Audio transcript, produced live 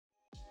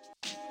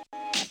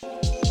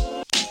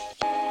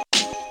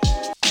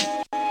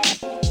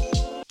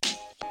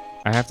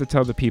I have to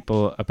tell the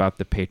people about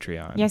the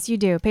Patreon. Yes, you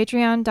do.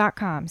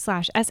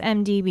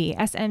 Patreon.com/SMDB.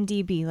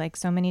 SMDB, like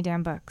so many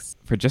damn books.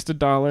 For just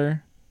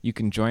 $1, you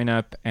can join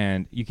up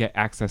and you get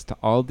access to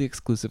all the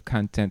exclusive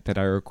content that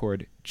I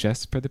record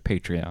just for the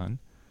Patreon.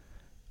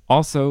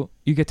 Also,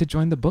 you get to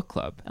join the book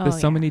club, the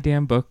So Many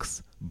Damn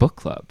Books book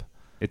club.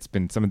 It's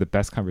been some of the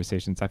best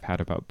conversations I've had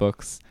about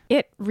books.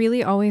 It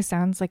really always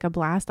sounds like a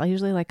blast. I'll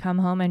usually come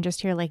home and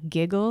just hear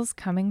giggles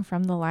coming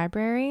from the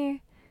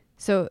library.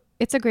 So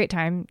it's a great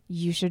time.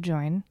 You should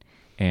join.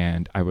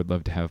 And I would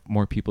love to have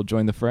more people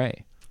join the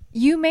fray.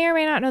 You may or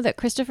may not know that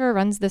Christopher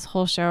runs this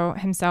whole show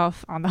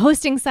himself on the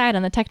hosting side,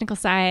 on the technical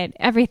side,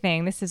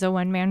 everything. This is a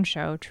one-man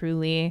show,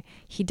 truly.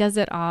 He does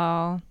it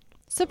all.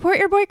 Support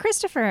your boy,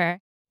 Christopher.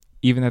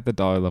 Even at the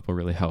dollar level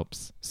really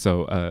helps.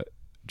 So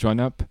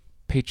join up.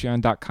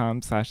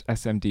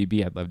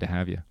 Patreon.com/SMDB. I'd love to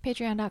have you.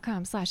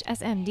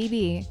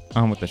 Patreon.com/SMDB.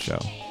 On with the show.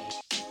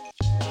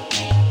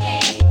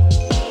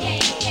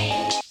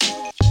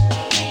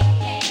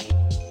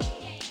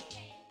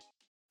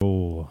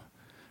 Oh,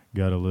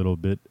 got a little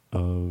bit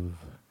of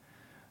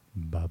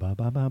ba ba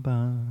ba ba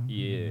ba.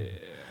 Yeah.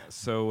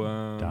 So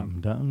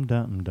Dum dum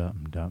dum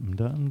dum dum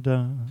dum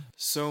dum.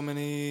 So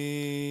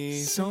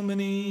many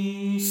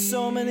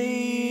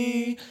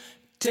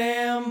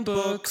damn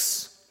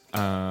books.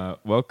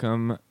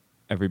 Welcome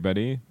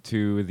everybody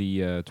to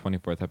the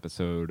 24th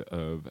episode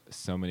of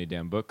So Many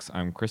Damn Books.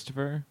 I'm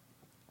Christopher.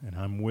 And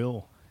I'm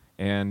Will.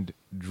 And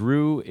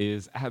Drew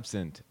is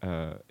absent.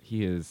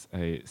 He is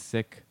a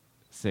sick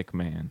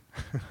man.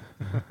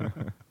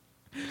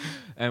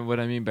 And what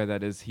I mean by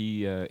that is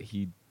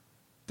he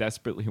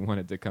desperately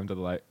wanted to come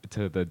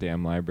to the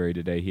damn library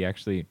today. He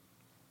actually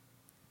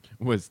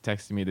was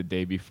texting me the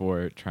day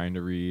before trying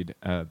to read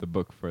the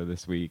book for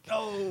this week.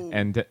 Oh.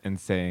 And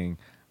saying,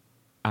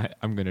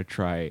 I'm going to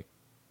try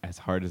as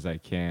hard as I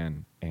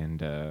can.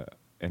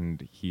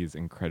 And he's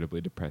incredibly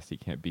depressed he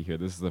can't be here.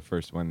 This is the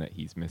first one that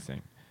he's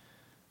missing.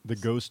 The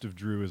ghost of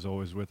Drew is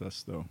always with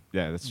us, though.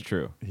 Yeah, that's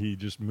true. He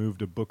just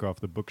moved a book off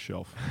the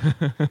bookshelf.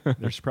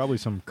 There's probably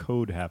some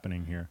code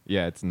happening here.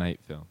 Yeah, it's night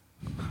film.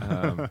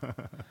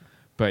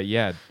 But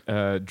yeah,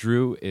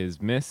 Drew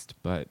is missed,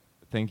 but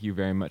thank you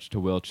very much to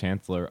Will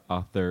Chancellor,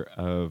 author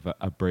of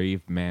A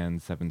Brave Man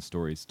 7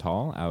 Stories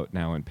Tall, out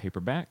now in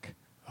paperback.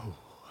 Oh,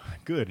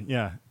 good.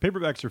 Yeah,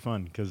 paperbacks are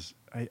fun because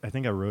I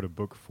think I wrote a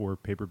book for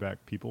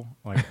paperback people.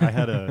 Like I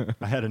had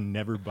a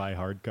never buy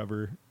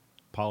hardcover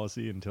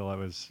policy until I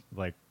was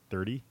like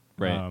 30.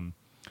 Right.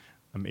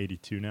 I'm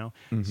 82 now,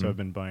 Mm-hmm. so I've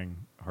been buying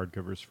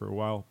hardcovers for a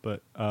while.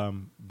 But I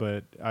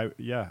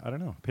don't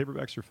know.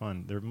 Paperbacks are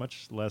fun. They're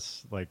much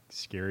less like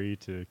scary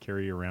to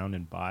carry around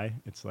and buy.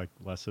 It's like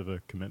less of a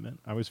commitment.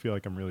 I always feel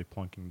like I'm really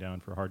plunking down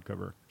for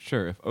hardcover.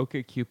 Sure. If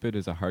OkCupid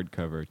is a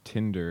hardcover,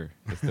 Tinder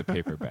is the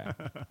paperback,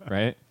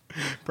 right?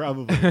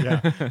 Probably,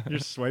 yeah.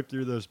 Just swipe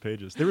through those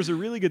pages. There was a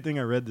really good thing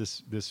I read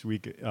this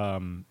week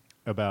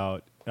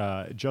about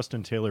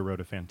Justin Taylor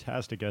wrote a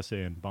fantastic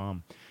essay in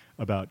Bomb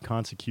about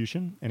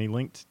consecution, and he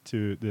linked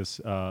to this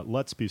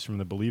Lutz piece from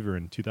The Believer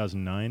in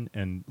 2009,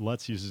 and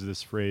Lutz uses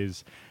this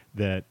phrase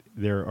that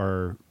there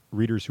are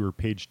readers who are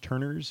page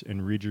turners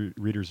and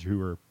readers who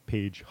are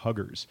page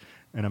huggers,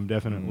 and I'm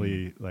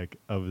definitely like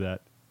of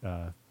that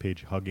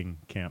page hugging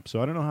camp.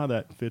 So I don't know how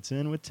that fits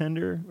in with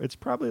Tinder. It's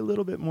probably a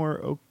little bit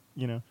more,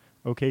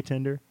 okay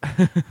Tinder,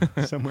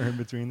 somewhere in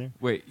between there.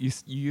 Wait, you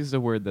used a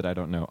word that I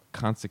don't know.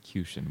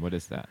 Consecution. What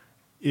is that?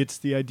 It's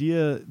the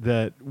idea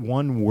that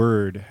one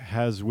word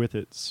has with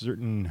it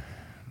certain,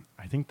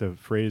 I think the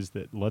phrase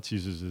that Lutz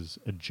uses is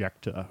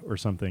ejecta or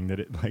something, that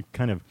it like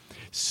kind of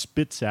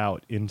spits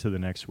out into the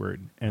next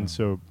word. And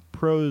so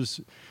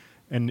prose,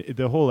 and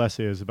the whole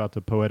essay is about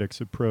the poetics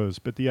of prose,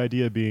 but the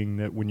idea being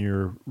that when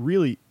you're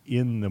really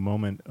in the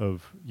moment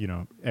of,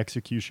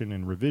 execution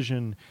and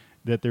revision,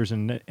 that there's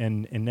an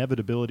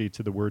inevitability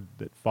to the word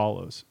that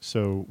follows.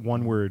 So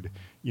one word,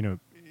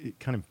 it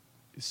kind of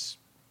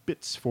spits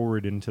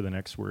forward into the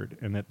next word,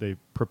 and that the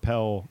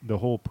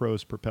whole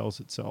prose propels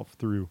itself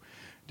through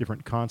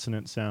different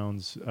consonant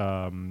sounds.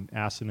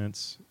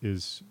 Assonance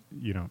is,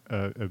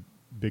 a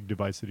big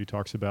device that he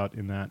talks about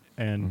in that.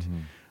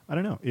 And I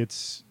don't know,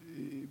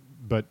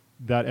 but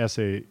that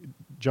essay,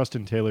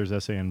 Justin Taylor's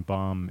essay in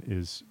Bomb,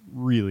 is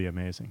really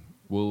amazing.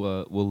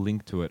 We'll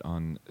link to it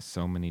on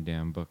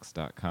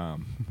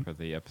somanydamnbooks.com for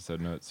the episode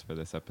notes for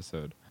this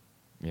episode.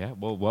 Yeah,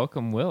 well,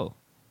 welcome, Will.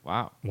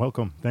 Wow.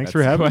 Welcome. Thanks That's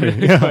for having quite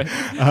me.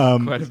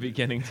 quite a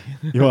beginning.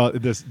 Well,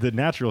 the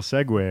natural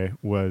segue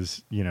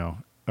was,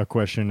 a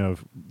question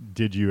of,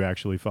 did you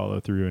actually follow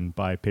through and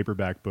buy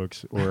paperback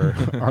books, or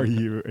are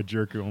you a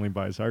jerk who only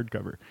buys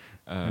hardcover?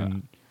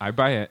 I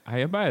buy it.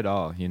 I buy it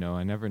all.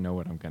 I never know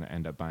what I'm going to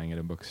end up buying at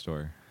a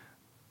bookstore.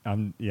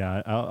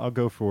 I'll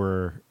go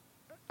for.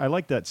 I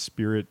like that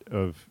spirit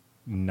of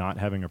not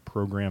having a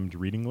programmed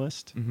reading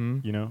list.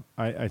 Mm-hmm.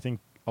 I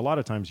think a lot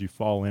of times you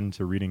fall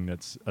into reading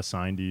that's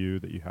assigned to you,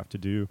 that you have to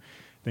do,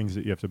 things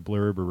that you have to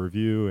blurb or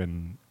review,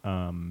 and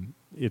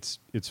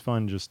it's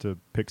fun just to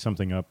pick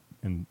something up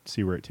and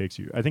see where it takes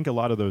you. I think a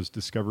lot of those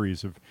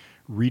discoveries of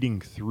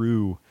reading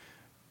through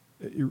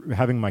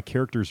having my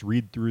characters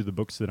read through the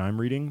books that I'm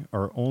reading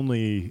are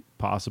only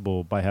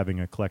possible by having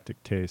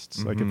eclectic tastes.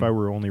 Mm-hmm. Like if I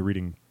were only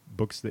reading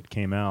books that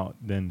came out,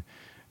 then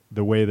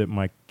the way that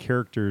my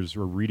characters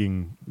were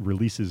reading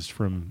releases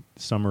from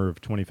summer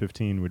of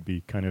 2015 would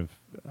be kind of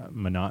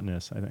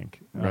monotonous, I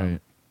think. Right.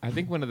 I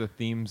think one of the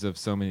themes of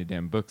so many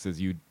damn books is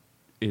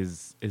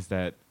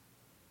that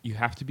you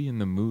have to be in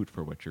the mood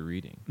for what you're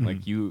reading. Mm-hmm.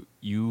 Like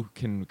you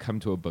can come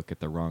to a book at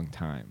the wrong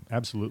time.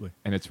 Absolutely.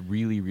 And it's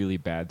really, really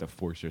bad to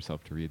force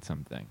yourself to read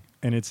something.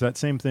 And it's that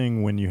same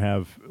thing when you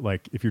have,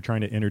 like, if you're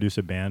trying to introduce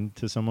a band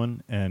to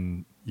someone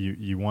and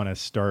you want to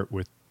start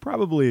with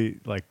probably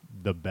like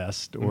the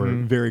best or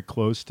very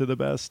close to the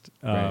best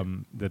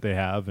that they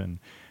have and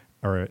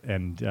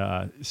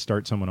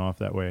start someone off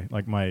that way.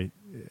 Like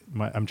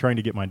I'm trying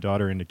to get my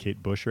daughter into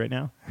Kate Bush right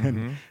now.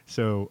 And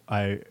so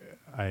I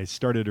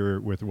started her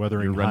with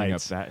Wuthering You're running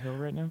Heights. up that hill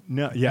right now?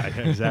 No, yeah,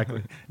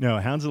 exactly. No,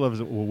 Hounds of Love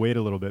will wait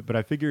a little bit, but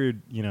I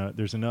figured,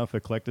 there's enough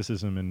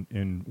eclecticism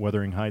in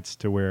Wuthering Heights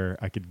to where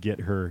I could get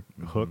her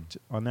hooked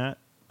on that.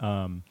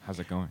 How's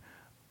it going?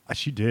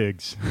 She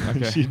digs.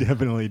 Okay. She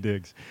definitely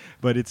digs.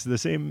 But it's the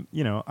same,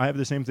 I have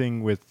the same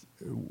thing with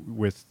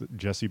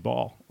Jesse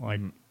Ball,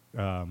 like,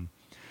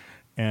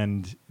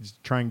 and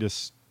trying to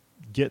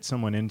get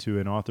someone into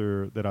an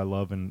author that I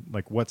love and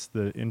like what's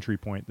the entry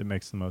point that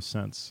makes the most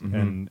sense.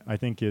 And I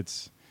think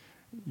it's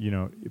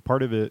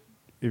part of it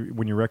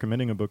when you're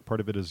recommending a book, part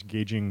of it is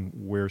gauging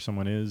where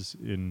someone is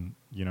in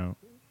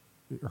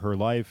her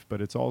life,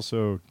 but it's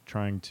also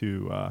trying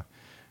to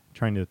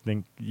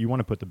think you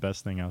want to put the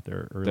best thing out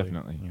there early.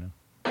 Definitely.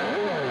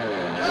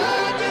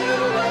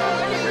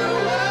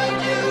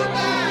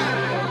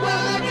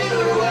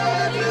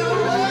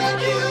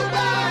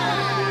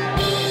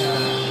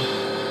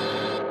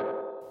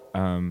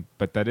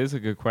 But that is a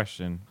good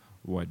question.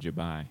 What'd you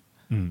buy?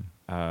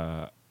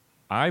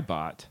 I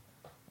bought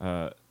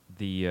I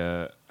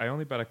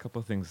only bought a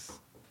couple things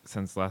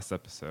since last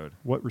episode.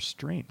 What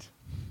restraint?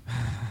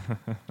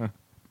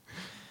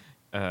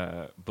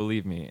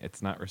 Believe me,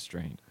 it's not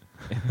restraint.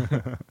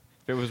 If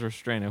it was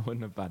restraint, I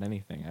wouldn't have bought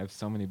anything. I have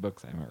so many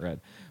books I haven't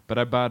read. But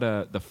I bought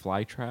The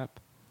Fly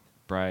Trap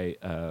by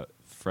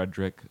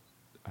Frederick,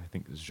 I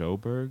think,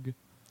 Joberg.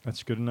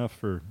 That's good enough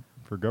for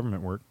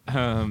government work.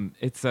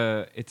 It's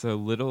a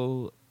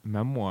little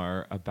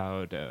memoir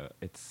about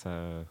it's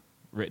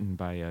written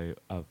by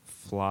a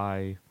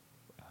fly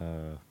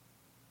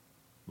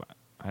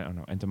I don't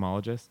know,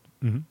 entomologist.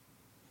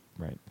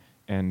 Right.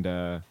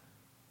 And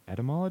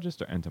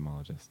etymologist or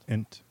entomologist?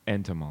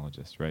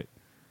 Entomologist, right.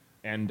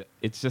 And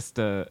it's just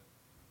it's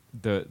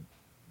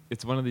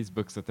one of these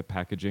books that the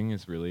packaging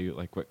is really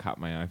like what caught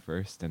my eye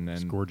first, and then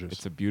it's gorgeous.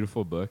 It's a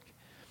beautiful book.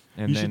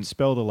 And you then should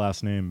spell the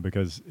last name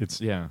because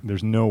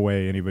there's no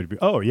way anybody would be,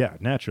 oh yeah,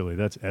 naturally,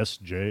 that's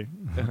S.J.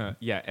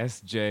 Yeah,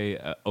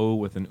 S.J. O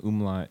with an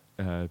umlaut,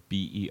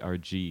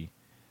 B-E-R-G.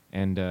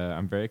 And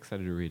I'm very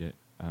excited to read it.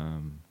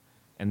 And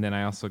then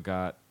I also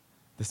got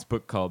this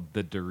book called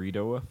The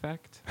Dorito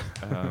Effect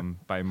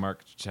by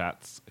Mark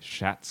Schatzker,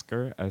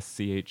 Schatzker.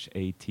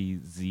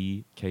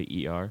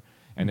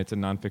 And it's a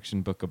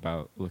nonfiction book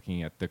about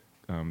looking at the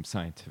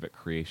scientific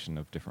creation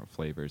of different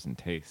flavors and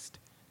taste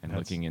and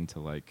looking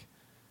into like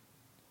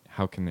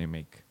how can they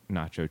make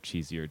nacho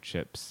cheesier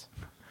chips.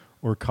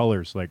 Or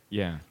colors, like,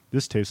 yeah,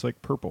 this tastes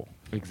like purple.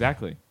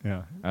 Exactly.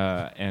 Yeah.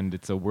 And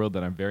it's a world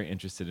that I'm very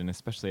interested in,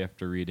 especially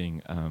after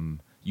reading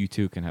You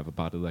Too Can Have a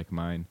Body Like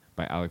Mine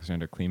by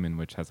Alexander Kleeman,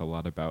 which has a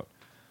lot about,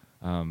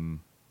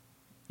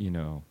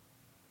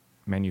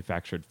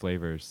 manufactured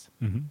flavors.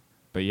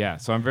 But yeah,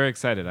 so I'm very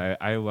excited. I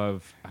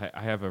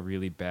have a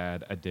really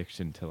bad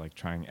addiction to like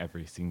trying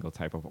every single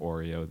type of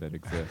Oreo that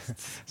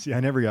exists. See, I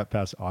never got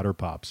past Otter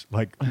Pops.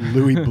 Like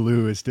Louis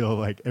Blue is still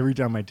like every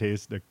time I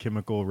taste a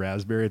chemical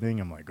raspberry thing,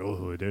 I'm like,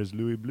 oh, there's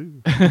Louis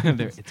Blue.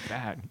 It's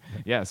bad.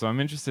 Yeah, so I'm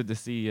interested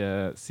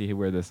to see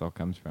where this all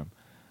comes from.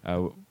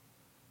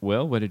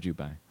 Will, what did you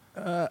buy?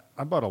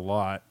 I bought a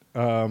lot.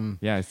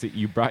 Yeah, I see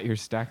you brought your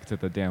stack to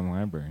the damn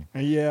library.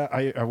 Yeah,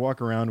 I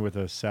walk around with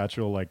a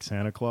satchel like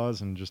Santa Claus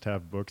and just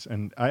have books.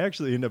 And I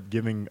actually end up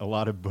giving a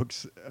lot of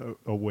books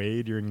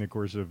away during the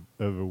course of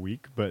a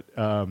week. But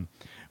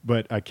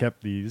I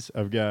kept these.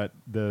 I've got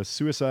The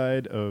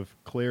Suicide of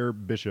Claire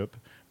Bishop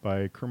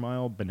by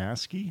Kermile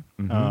Banaski.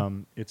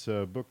 It's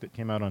a book that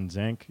came out on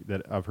Zank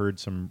that I've heard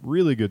some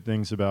really good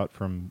things about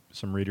from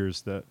some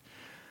readers that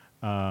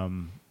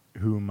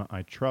whom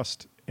I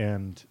trust.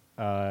 And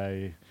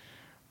I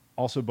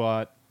also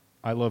bought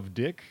I Love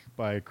Dick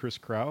by Chris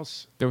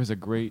Kraus. There was a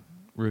great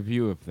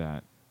review of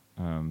that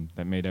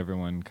that made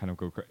everyone kind of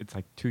go it's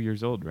like 2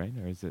 years old, right?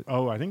 Or is it?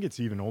 Oh, I think it's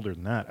even older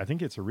than that. I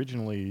think it's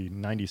originally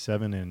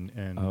 97 and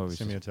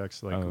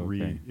Semiotext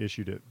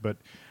reissued it. But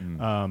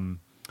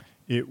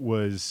it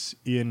was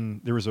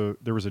there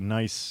was a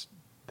nice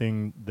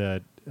thing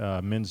that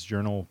Men's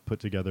Journal put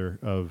together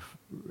of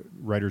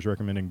writers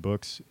recommending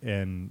books,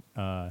 and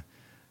that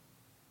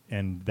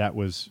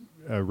was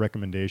a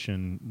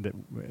recommendation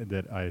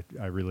that I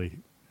really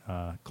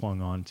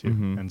clung on to.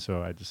 Mhm. And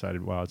so I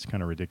decided, wow, it's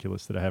kind of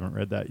ridiculous that I haven't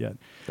read that yet.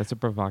 That's a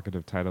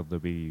provocative title to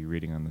be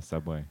reading on the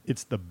subway.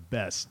 It's the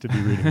best to be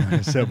reading on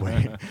a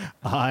subway.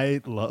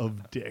 I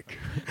love Dick.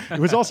 It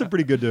was also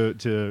pretty good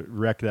to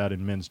wreck that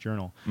in Men's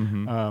Journal.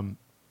 Mhm.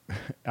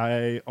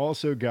 I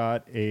also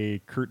got a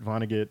Kurt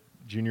Vonnegut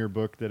Jr.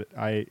 book that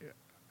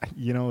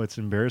it's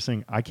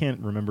embarrassing. I can't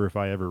remember if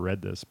I ever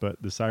read this,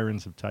 but The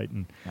Sirens of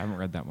Titan. I haven't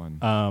read that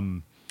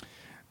one.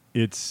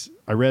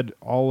 I read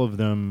all of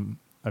them.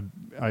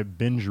 I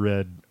binge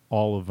read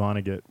all of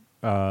Vonnegut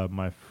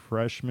my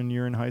freshman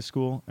year in high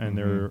school, and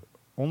there are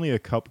only a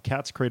couple.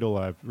 Cat's Cradle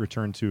I've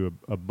returned to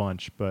a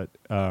bunch, but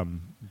a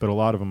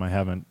lot of them I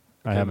haven't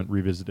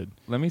revisited.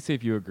 Let me see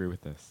if you agree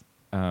with this.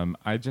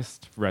 I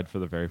just read for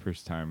the very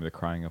first time The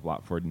Crying of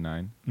Lot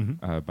 49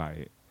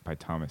 by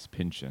Thomas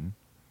Pynchon.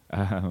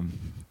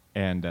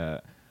 And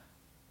I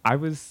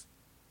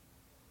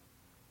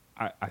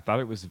thought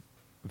it was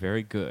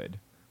very good,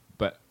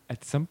 but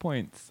at some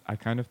points I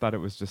kind of thought it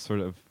was just sort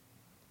of,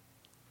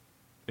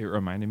 it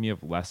reminded me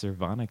of lesser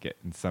Vonnegut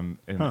in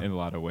a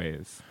lot of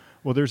ways.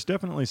 Well, there's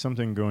definitely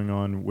something going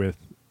on with,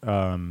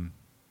 Vonnegut.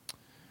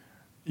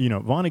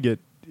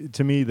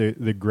 To me,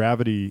 the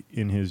gravity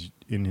in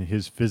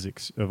his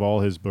physics of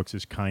all his books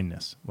is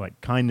kindness. Like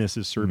kindness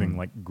is serving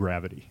like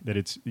gravity. That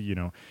it's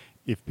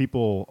if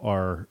people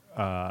are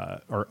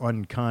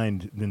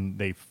unkind, then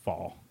they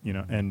fall.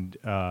 And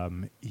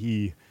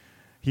he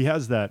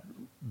has that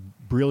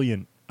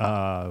brilliant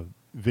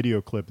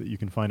video clip that you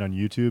can find on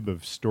YouTube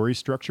of story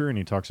structure, and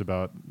he talks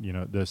about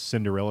the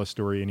Cinderella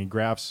story, and he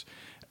graphs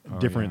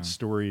different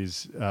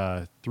stories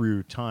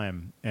through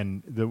time,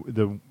 and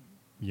the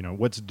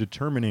what's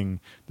determining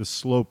the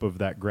slope of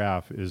that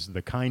graph is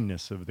the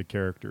kindness of the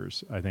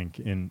characters, I think,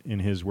 in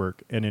his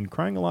work. And in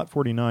Crying a Lot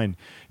 49,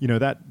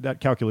 that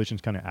calculation's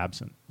kind of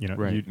absent.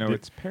 Right.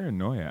 It's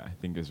paranoia, I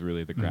think, is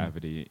really the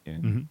gravity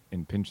in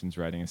Pynchon's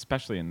writing,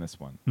 especially in this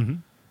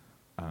one.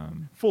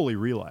 Fully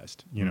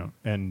realized,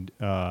 and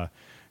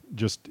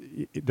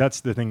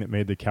that's the thing that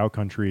made the cow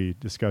country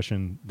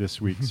discussion this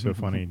week so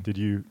funny. Did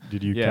you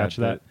catch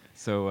that?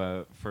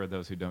 So for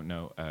those who don't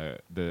know,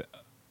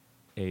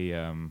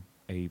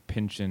 a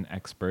Pynchon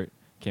expert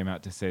came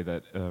out to say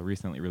that a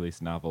recently released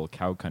novel,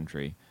 Cow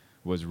Country,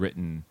 was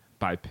written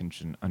by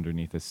Pynchon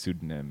underneath a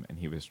pseudonym, and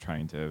he was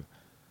trying to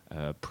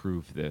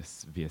prove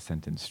this via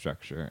sentence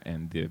structure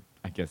and the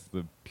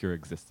pure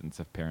existence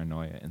of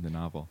paranoia in the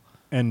novel.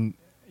 And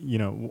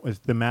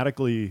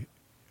thematically,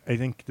 I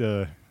think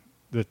the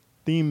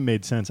theme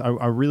made sense.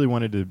 I really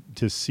wanted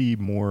to see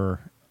more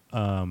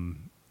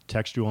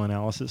textual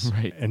analysis,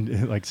 right?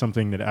 And like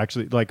something that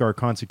actually, like our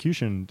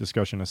consecution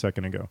discussion a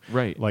second ago,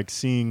 right? Like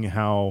seeing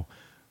how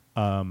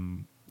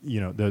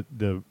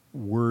the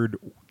word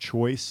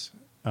choice,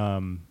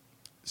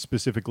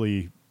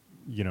 specifically,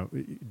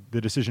 the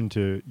decision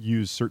to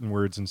use certain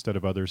words instead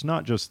of others,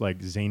 not just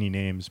like zany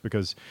names,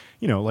 because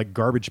like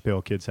Garbage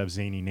Pail Kids have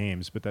zany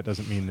names, but that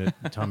doesn't mean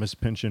that Thomas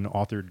Pynchon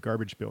authored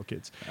Garbage Pail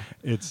Kids.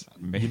 It's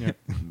maybe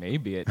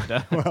it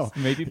does. Well,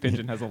 maybe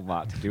Pynchon has a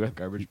lot to do with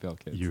Garbage Pail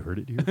Kids. You heard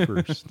it here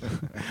first.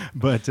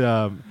 But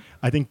I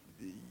think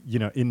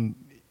in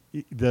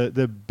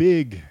the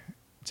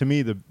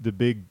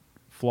big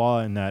flaw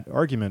in that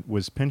argument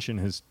was Pynchon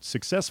has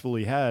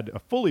successfully had a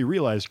fully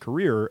realized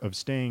career of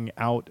staying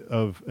out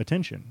of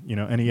attention,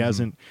 and he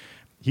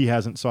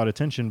hasn't sought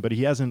attention, but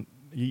he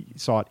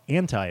sought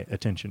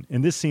anti-attention.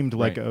 And this seemed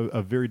like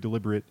a very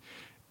deliberate,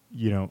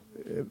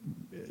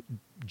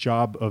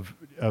 job of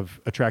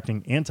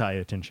attracting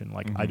anti-attention.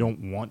 Like, I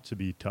don't want to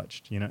be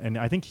touched, and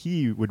I think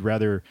he would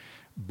rather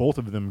both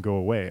of them go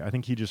away. I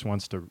think he just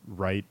wants to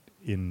write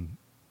in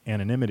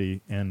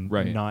anonymity and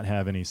not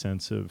have any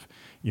sense of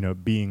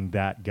being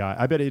that guy.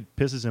 I bet it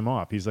pisses him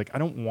off. He's like, I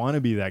don't want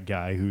to be that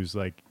guy who's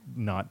like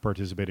not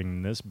participating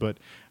in this, but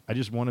I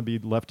just want to be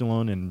left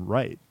alone and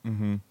write.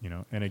 And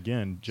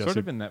again, just sort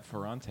of in that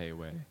Ferrante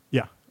way.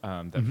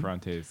 That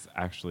Ferrante is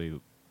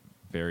actually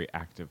very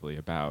actively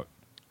about.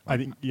 I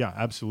think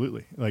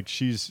absolutely. Like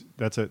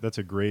that's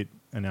a great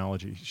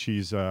analogy.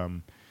 She's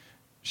done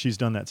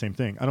that same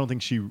thing. I don't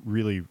think she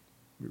really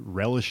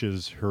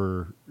relishes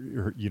her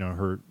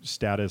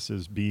status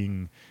as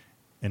being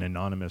an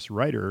anonymous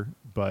writer,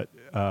 but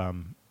I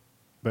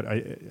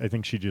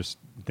think she just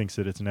thinks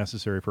that it's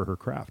necessary for her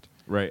craft.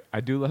 Right. I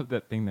do love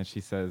that thing that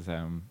she says,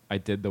 I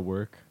did the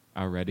work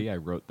already. I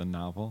wrote the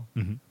novel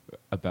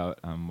about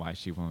why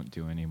she won't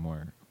do any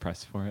more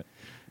press for it.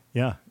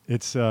 Yeah,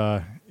 it's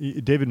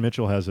David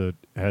Mitchell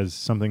has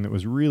something that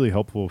was really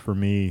helpful for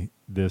me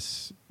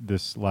this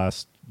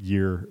last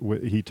year.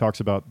 He talks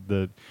about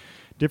the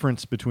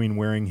difference between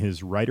wearing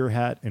his writer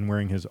hat and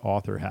wearing his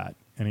author hat.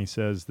 And he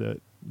says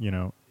that,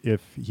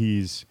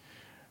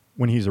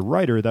 when he's a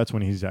writer, that's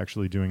when he's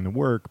actually doing the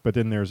work. But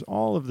then there's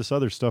all of this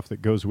other stuff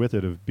that goes with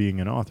it of being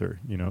an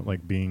author,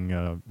 like being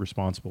a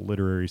responsible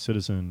literary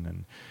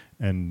citizen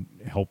and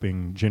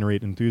helping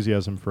generate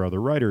enthusiasm for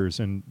other writers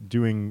and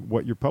doing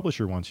what your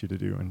publisher wants you to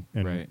do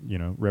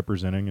and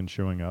representing and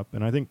showing up.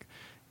 And I think,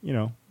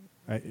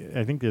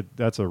 I think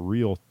that's a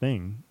real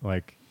thing.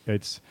 Like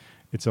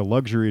it's a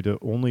luxury to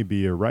only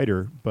be a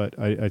writer, but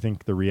I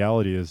think the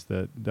reality is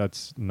that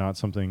that's not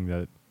something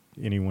that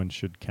anyone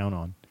should count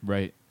on.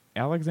 Right.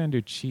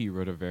 Alexander Chi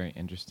wrote a very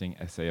interesting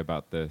essay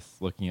about this,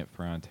 looking at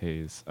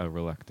Ferrante's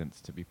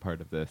reluctance to be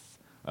part of this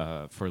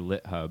for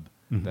LitHub,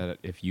 that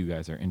if you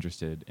guys are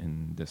interested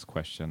in this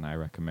question, I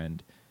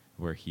recommend,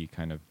 where he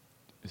kind of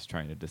is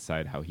trying to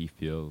decide how he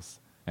feels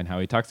and how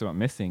he talks about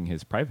missing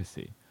his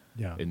privacy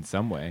in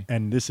some way.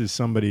 And this is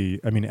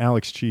somebody, I mean,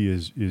 Alex Chi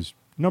is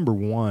number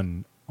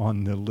one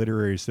on the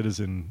Literary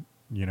Citizen,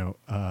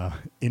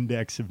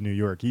 index of New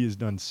York. He has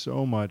done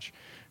so much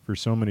for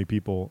so many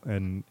people,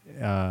 and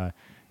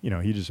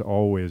he just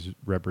always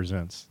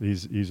represents.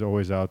 He's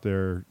always out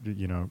there,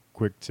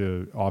 quick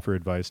to offer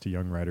advice to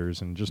young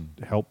writers and just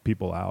help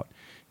people out.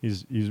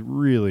 He's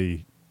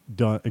really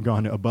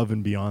gone above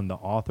and beyond the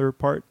author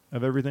part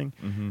of everything.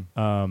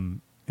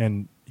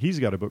 And he's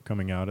got a book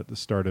coming out at the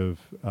start of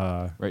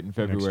right in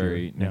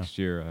February next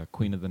year,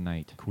 Queen of the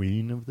Night.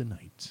 Queen of the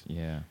Night.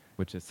 Yeah,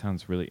 which it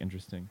sounds really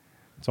interesting.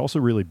 It's also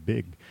really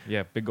big.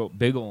 Yeah, big old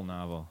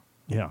novel.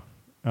 Yeah.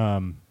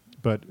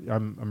 But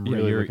I'm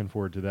really looking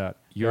forward to that.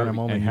 I'm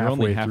only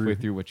halfway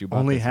through what you bought.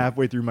 Only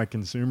halfway through my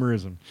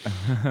consumerism.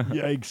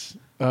 Yikes.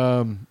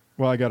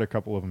 Well, I got a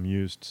couple of them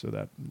used, so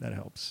that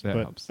helps. That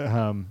helps.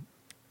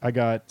 I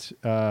got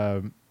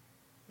a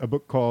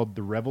book called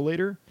The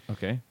Revelator.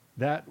 Okay.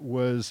 That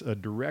was a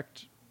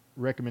direct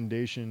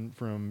recommendation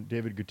from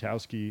David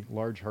Gutowski,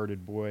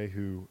 large-hearted boy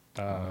who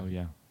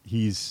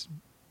he's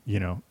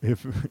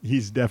if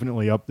he's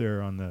definitely up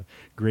there on the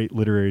great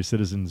literary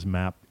citizens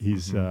map.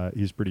 He's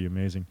pretty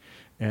amazing.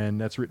 And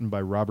that's written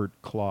by Robert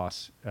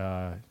Kloss.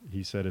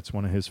 He said it's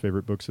one of his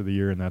favorite books of the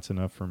year, and that's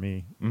enough for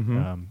me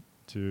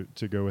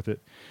to go with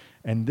it.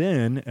 And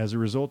then, as a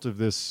result of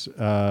this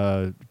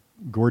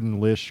Gordon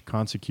Lish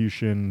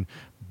consecution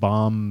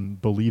bomb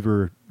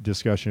believer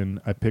discussion,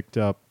 I picked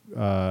up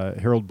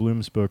Harold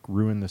Bloom's book,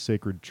 Ruin the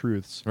Sacred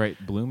Truths. Right.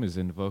 Bloom is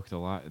invoked a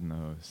lot in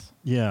those.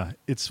 Yeah,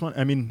 it's fun.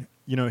 I mean,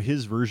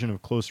 his version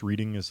of close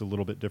reading is a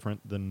little bit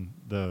different than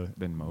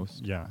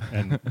most. Yeah,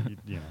 and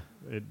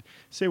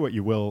say what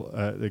you will,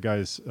 the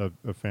guy's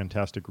a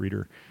fantastic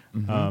reader.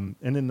 And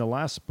then the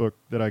last book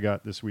that I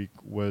got this week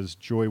was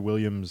Joy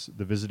Williams'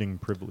 The Visiting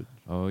Privilege.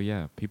 Oh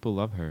yeah, people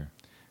love her.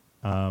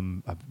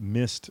 I've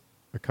missed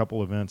a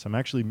couple events.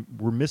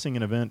 We're missing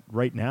an event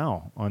right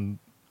now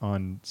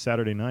on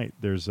Saturday night.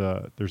 There's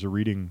a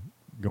reading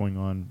going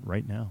on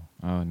right now.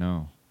 Oh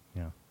no.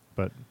 Yeah,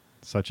 but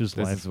such is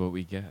life. This is what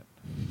we get.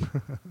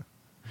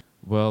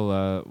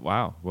 Well,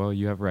 wow. Well,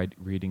 you have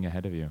reading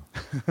ahead of you.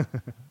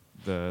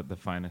 The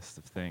finest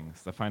of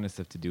things, the finest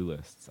of to-do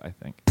lists, I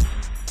think.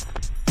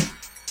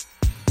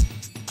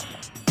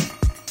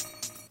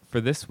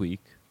 For this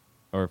week,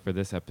 or for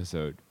this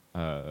episode,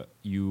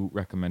 you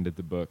recommended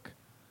the book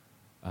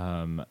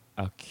A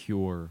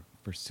Cure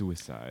for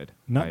Suicide.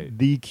 Not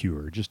the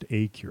cure, just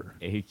a cure.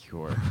 A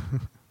Cure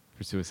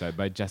for Suicide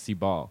by Jesse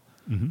Ball,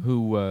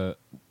 who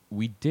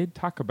we did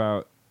talk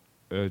about,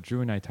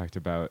 Drew and I talked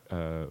about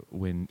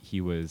when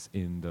he was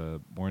in the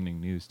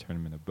Morning News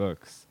Tournament of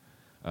Books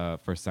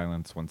for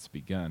Silence Once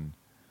Begun.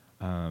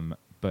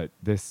 But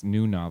this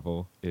new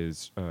novel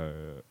is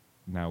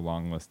now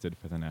longlisted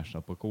for the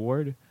National Book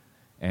Award,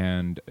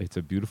 and it's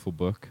a beautiful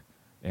book.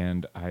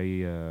 And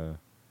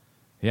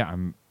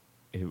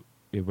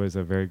it was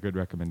a very good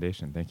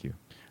recommendation. Thank you.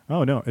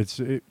 Oh no,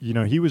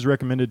 he was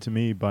recommended to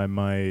me by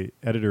my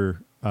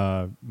editor,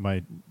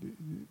 my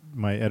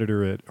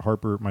editor at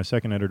Harper, my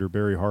second editor,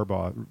 Barry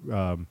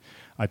Harbaugh.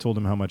 I told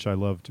him how much I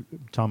loved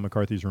Tom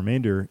McCarthy's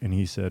Remainder, and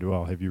he said,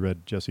 "Well, have you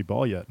read Jesse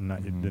Ball yet?" And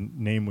the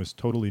name was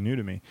totally new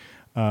to me,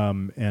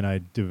 and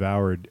I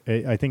devoured.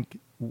 I think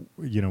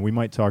we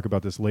might talk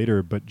about this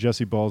later, but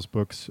Jesse Ball's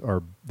books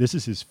this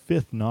is his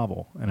fifth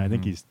novel, and I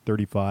think he's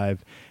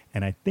 35,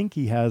 and I think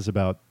he has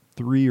about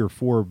 3 or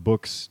 4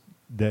 books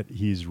that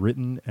he's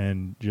written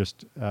and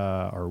just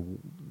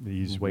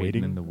he's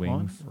waiting in the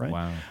wings. On,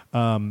 right?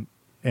 Wow.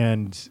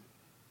 And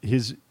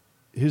his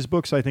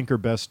books, I think, are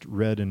best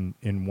read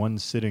in one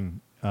sitting,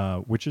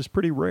 which is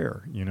pretty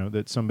rare.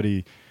 That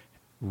somebody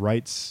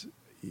writes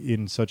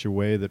in such a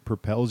way that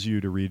propels you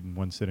to read in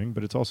one sitting,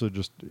 but it's also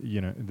just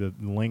the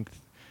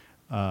length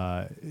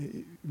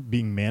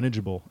being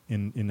manageable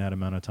in that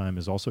amount of time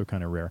is also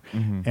kind of rare.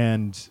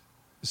 And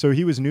so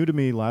he was new to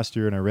me last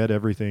year, and I read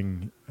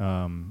everything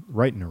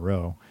right in a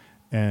row.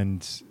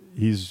 And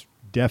he's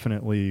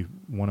definitely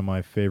one of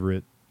my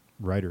favorite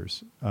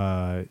writers.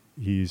 I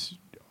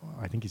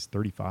think he's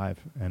 35,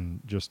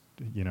 and just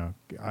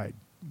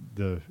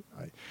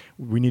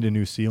we need a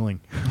new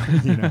ceiling,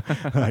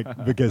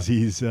 because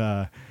he's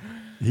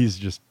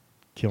just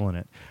killing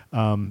it.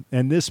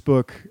 And this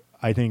book,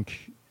 I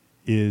think,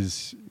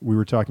 we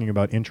were talking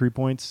about entry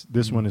points.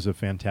 This one is a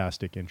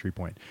fantastic entry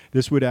point.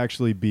 This would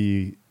actually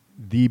be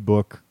the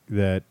book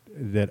that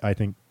I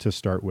think to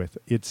start with.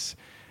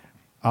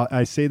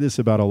 I say this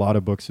about a lot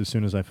of books as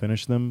soon as I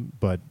finish them,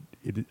 but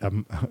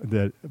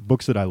the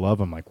books that I love,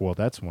 I'm like, well,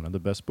 that's one of the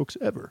best books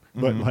ever.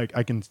 But like,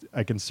 I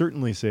can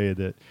certainly say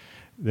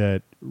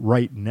that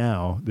right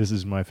now, this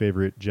is my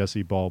favorite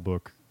Jesse Ball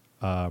book,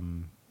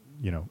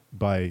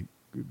 by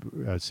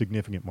a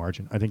significant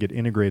margin. I think it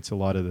integrates a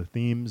lot of the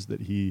themes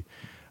that he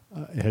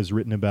has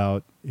written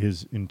about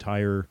his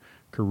entire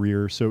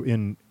career. So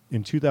in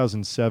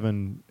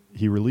 2007,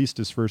 he released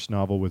his first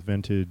novel with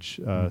Vintage,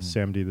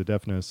 Samedi the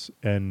Deafness,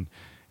 and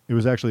it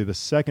was actually the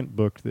second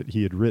book that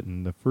he had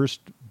written. The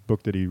first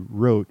book that he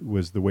wrote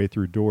was The Way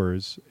Through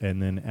Doors,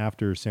 and then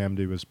after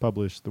Samedi was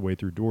published, The Way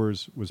Through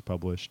Doors was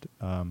published,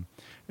 and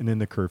then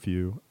The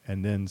Curfew,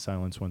 and then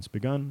Silence Once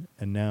Begun,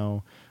 and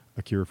now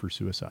A Cure for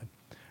Suicide.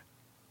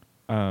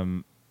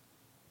 A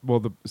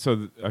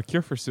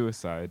Cure for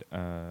Suicide,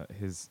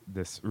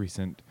 this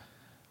recent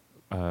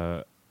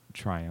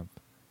triumph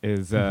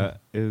is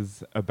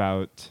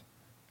about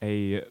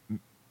a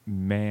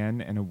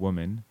man and a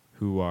woman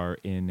who are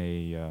in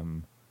a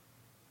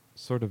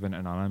sort of an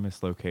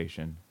anonymous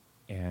location,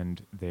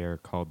 and they're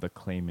called the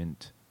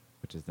claimant,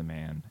 which is the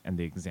man, and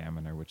the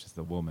examiner, which is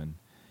the woman.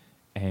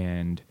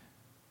 And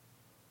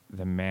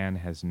the man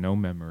has no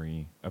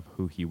memory of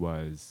who he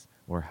was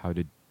or how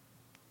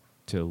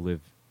to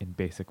live in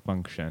basic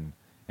function,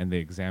 and the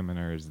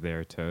examiner is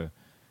there to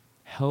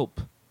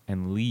help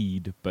and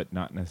lead, but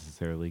not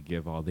necessarily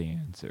give all the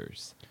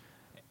answers.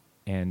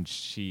 And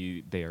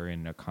they are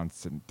in a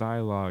constant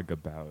dialogue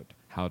about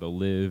how to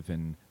live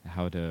and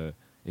how to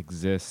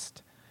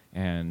exist.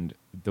 And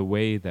the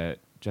way that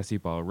Jesse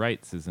Ball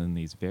writes is in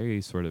these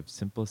very sort of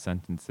simple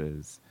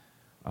sentences,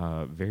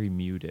 very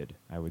muted,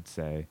 I would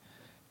say.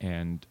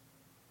 And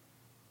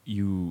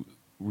you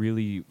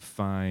really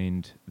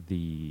find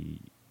the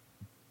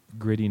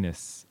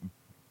grittiness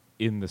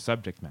in the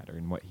subject matter,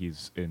 in what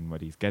he's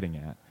getting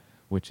at,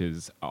 which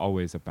is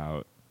always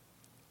about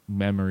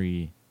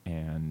memory,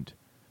 and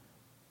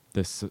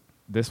this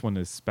one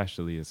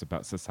especially is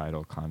about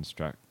societal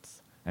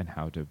constructs and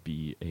how to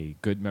be a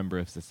good member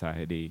of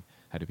society,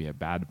 how to be a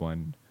bad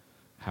one,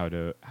 how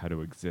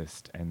to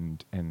exist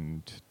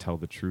and tell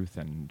the truth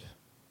and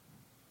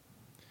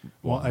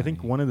well, I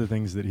think one of the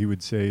things that he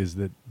would say is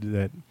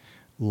that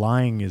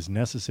lying is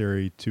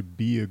necessary to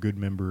be a good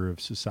member of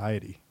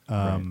society.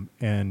 Right.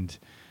 And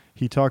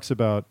he talks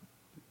about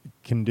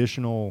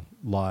conditional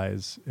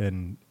lies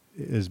and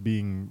as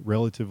being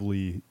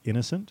relatively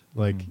innocent.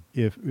 Like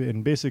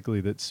and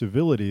basically that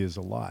civility is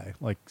a lie.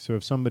 Like, so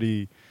if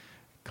somebody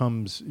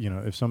comes,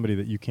 if somebody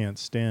that you can't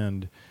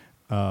stand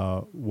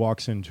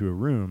walks into a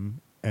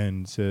room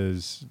and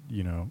says,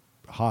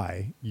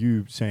 hi,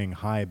 you saying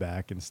hi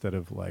back instead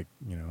of like,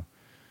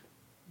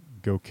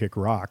 go kick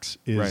rocks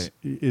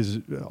is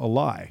a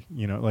lie.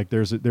 Like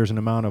there's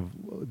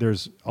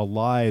a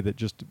lie that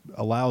just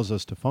allows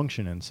us to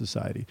function in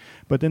society.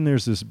 But then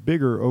there's this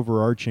bigger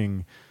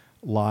overarching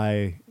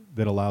lie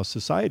that allows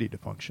society to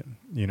function.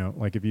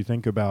 Like if you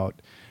think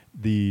about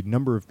the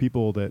number of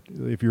people that,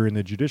 if you're in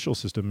the judicial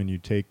system and you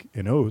take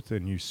an oath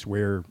and you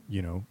swear,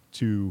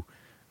 to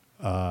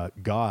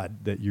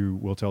God that you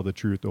will tell the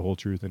truth, the whole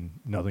truth, and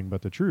nothing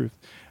but the truth,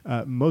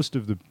 most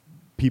of the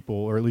people,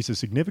 or at least a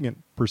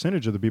significant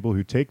percentage of the people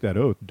who take that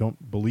oath,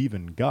 don't believe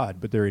in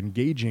God, but they're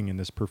engaging in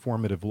this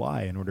performative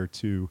lie in order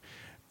to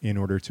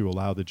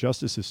allow the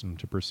justice system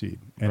to proceed.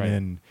 And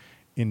then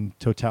in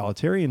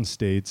totalitarian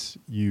states,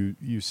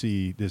 you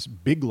see this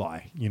big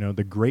lie,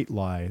 the great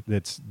lie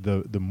that's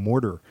the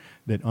mortar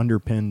that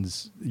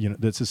underpins,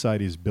 that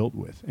society is built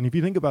with. And if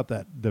you think about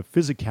that, the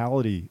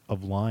physicality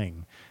of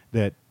lying,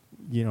 that,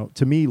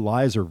 to me,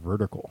 lies are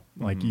vertical.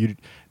 Like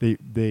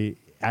they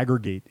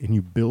aggregate and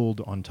you build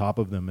on top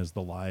of them as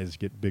the lies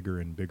get bigger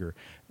and bigger.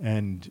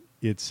 And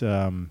it's,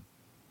 I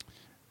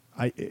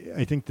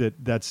think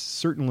that's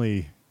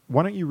certainly,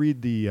 why don't you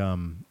read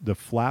the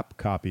flap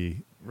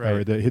copy,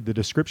 or the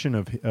description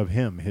of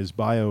him, his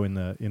bio in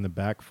the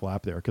back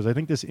flap there, because I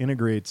think this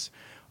integrates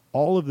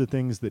all of the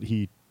things that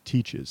he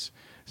teaches.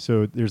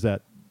 So there's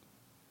that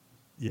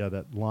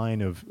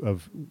line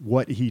of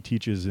what he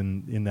teaches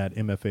in that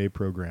MFA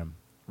program.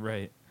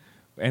 Right.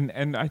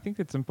 And I think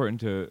it's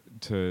important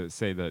to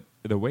say that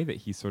the way that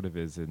he sort of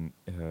is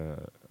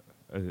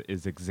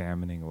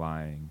examining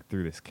lying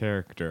through this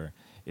character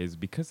is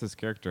because this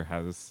character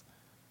has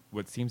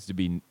what seems to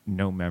be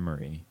no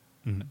memory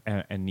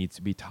and needs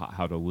to be taught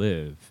how to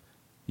live.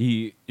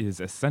 He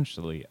is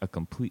essentially a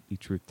completely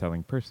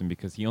truth-telling person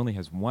because he only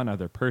has one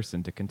other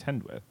person to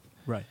contend with.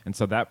 Right. And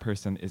so that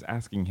person is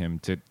asking him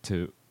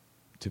to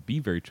be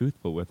very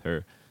truthful with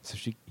her, so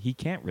he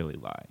can't really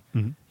lie.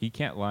 He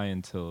can't lie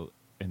until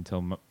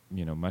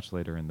much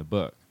later in the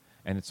book.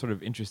 And it's sort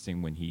of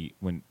interesting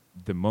when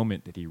the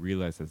moment that he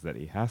realizes that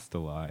he has to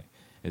lie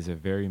is a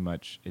very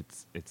much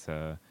it's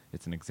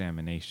an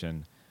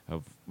examination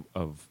of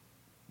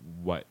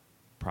what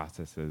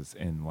processes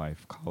in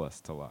life call us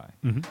to lie.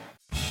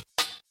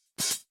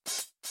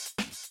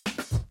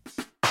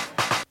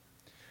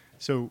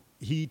 So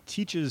he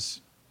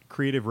teaches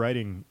creative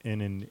writing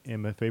in an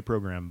MFA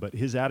program, but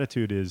his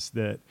attitude is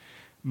that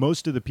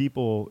most of the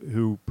people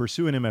who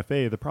pursue an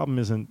MFA, the problem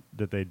isn't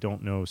that they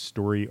don't know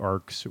story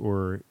arcs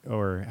or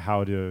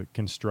how to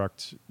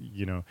construct,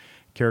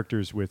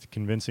 characters with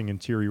convincing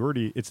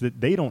interiority. It's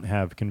that they don't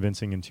have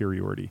convincing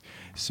interiority.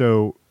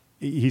 So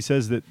he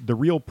says that the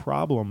real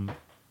problem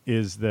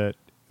is that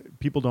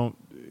people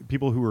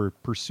who are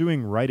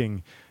pursuing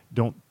writing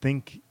don't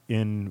think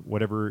in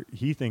whatever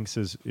he thinks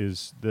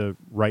is the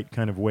right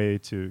kind of way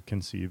to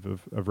conceive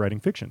of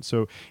writing fiction.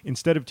 So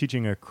instead of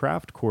teaching a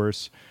craft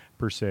course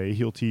per se,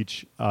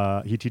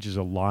 he teaches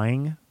a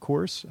lying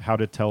course, how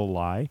to tell a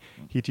lie.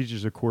 He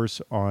teaches a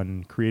course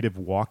on creative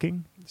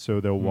walking.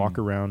 So they'll walk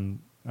around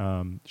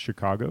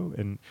Chicago,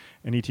 and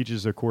he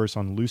teaches a course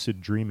on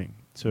lucid dreaming.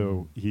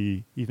 So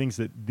he thinks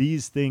that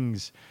these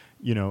things,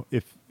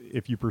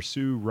 if you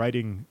pursue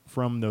writing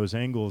from those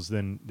angles,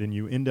 then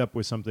you end up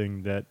with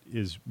something that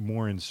is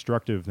more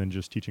instructive than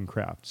just teaching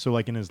craft. So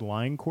like in his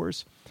lying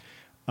course,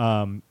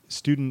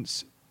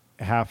 students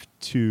have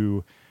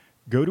to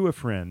go to a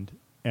friend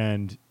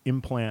and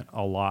implant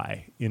a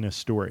lie in a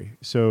story.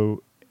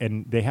 So,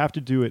 and they have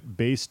to do it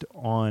based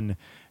on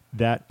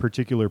that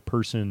particular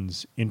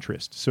person's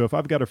interest. So if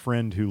I've got a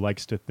friend who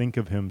likes to think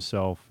of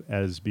himself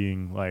as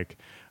being like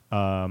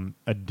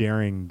a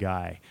daring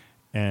guy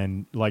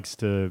and likes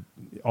to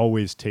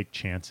always take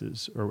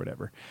chances or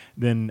whatever,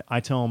 then I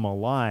tell him a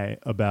lie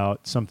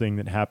about something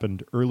that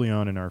happened early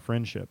on in our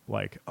friendship.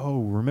 Like,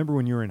 oh, remember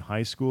when you were in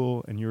high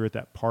school and you were at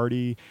that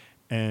party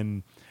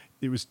and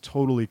it was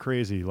totally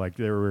crazy. Like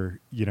there were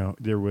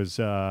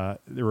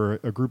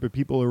a group of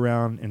people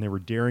around and they were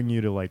daring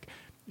you to like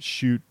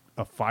shoot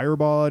a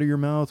fireball out of your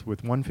mouth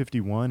with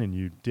 151 and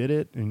you did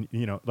it, and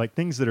like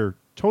things that are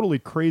totally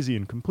crazy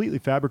and completely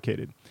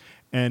fabricated.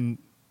 And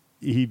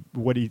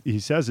what he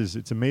says is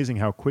it's amazing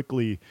how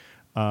quickly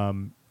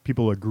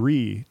people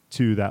agree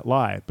to that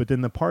lie. But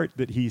then the part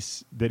that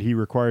he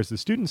requires the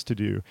students to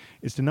do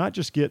is to not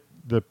just get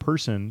the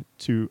person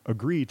to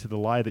agree to the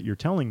lie that you're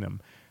telling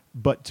them,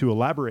 but to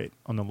elaborate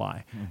on the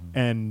lie.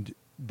 And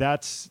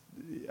that's,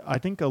 I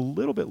think, a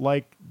little bit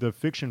like the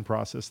fiction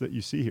process that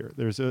you see here.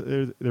 There's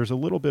a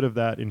little bit of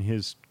that in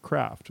his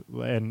craft.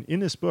 And in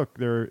this book,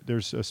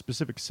 there's a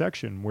specific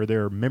section where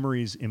there are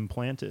memories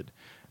implanted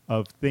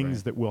of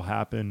things that will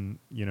happen,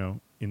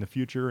 in the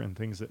future and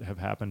things that have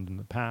happened in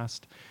the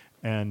past.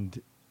 And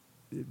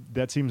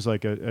that seems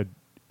like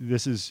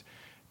this is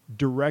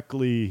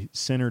directly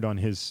centered on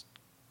his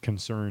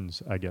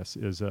concerns, I guess,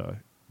 as a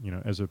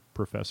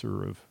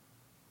professor of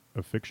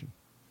fiction.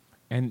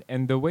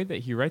 And the way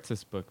that he writes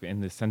this book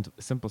in the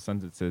simple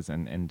sentences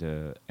and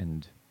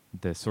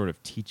the sort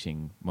of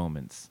teaching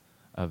moments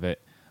of it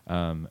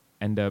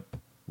end up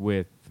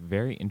with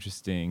very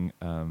interesting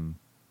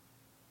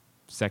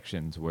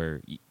sections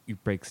where he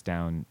breaks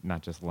down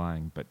not just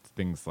lying, but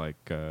things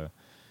like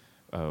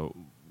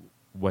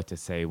what to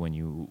say when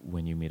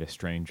you meet a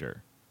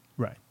stranger.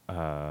 Right.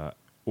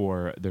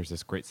 Or there's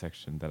this great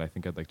section that I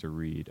think I'd like to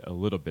read a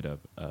little bit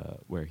of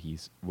where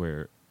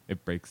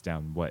it breaks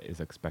down what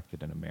is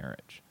expected in a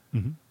marriage.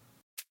 Mm-hmm.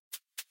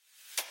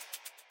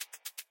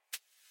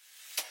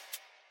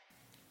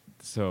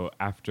 So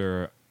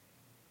after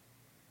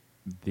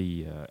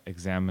the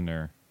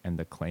examiner and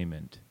the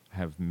claimant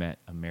have met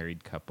a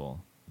married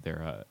couple,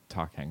 they're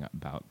talking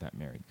about that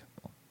married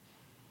couple.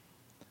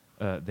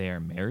 They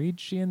are married,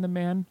 she and the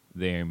man.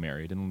 They are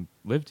married and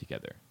live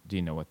together. Do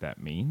you know what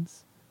that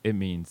means? It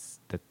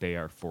means that they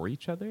are for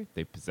each other.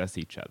 They possess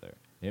each other.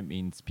 It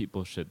means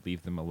people should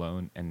leave them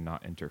alone and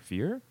not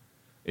interfere.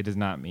 It does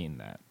not mean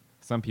that.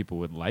 Some people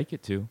would like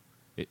it to.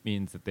 It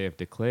means that they have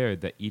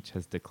declared that each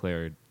has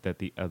declared that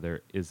the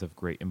other is of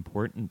great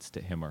importance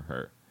to him or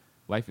her.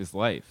 Life is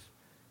life.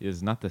 It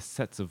is not the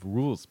sets of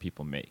rules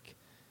people make.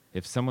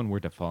 If someone were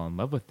to fall in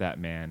love with that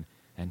man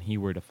and he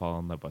were to fall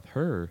in love with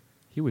her,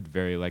 he would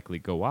very likely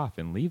go off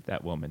and leave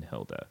that woman,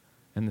 Hilda.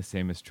 And the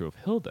same is true of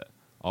Hilda.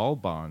 All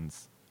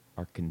bonds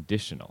are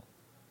conditional.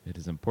 It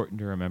is important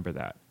to remember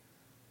that.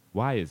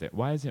 Why is it?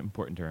 Why is it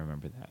important to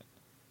remember that?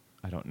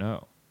 I don't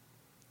know.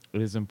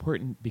 It is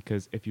important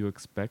because if you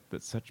expect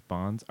that such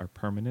bonds are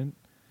permanent,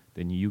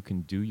 then you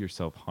can do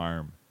yourself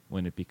harm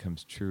when it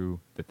becomes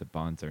true that the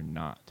bonds are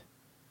not.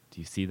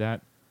 Do you see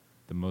that?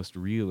 The most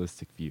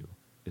realistic view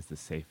is the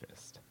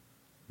safest.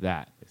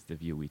 That is the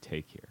view we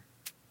take here.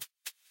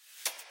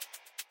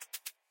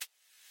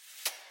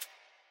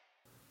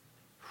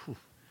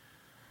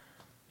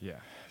 Yeah.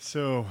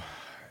 So,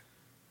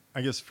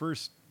 I guess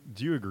first,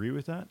 do you agree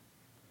with that?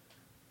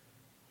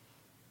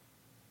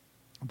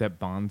 That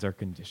bonds are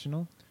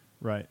conditional?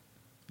 Right.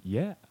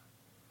 Yeah,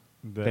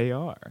 they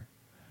are.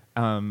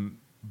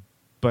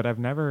 But I've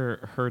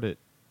never heard it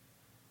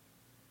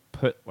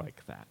put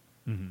like that.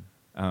 Mm-hmm.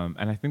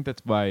 And I think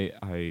that's why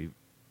I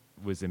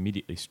was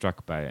immediately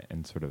struck by it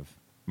and sort of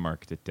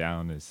marked it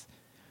down as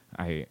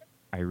I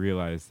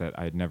realized that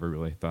I'd never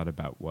really thought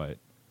about what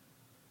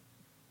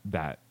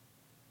that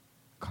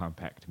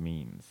compact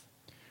means.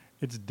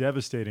 It's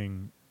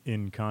devastating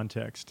in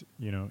context.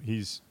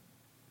 He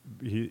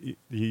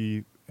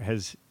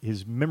has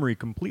his memory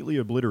completely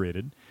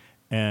obliterated,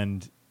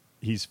 and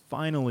he's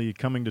finally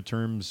coming to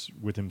terms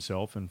with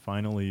himself and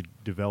finally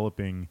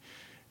developing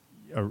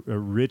a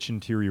rich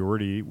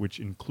interiority, which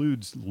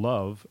includes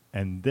love.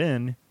 And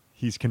then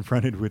he's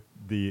confronted with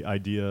the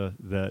idea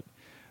that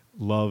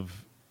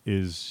love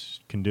is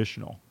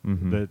conditional,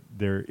 that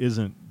there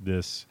isn't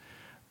this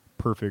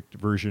perfect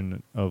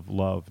version of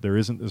love. There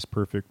isn't this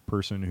perfect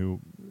person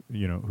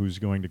who's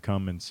going to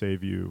come and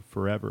save you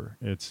forever.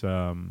 It's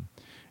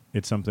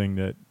something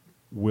that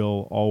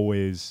will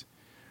always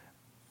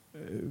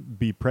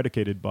be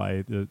predicated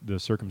by the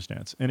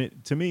circumstance. And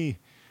it, to me,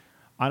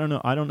 I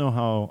don't know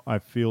how I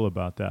feel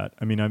about that.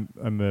 I mean,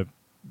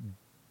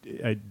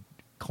 I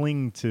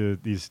cling to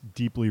these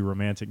deeply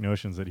romantic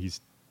notions that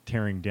he's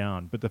tearing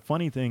down. But the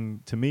funny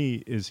thing to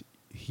me is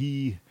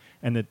the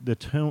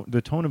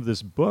tone of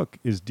this book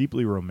is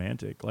deeply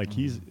romantic. Like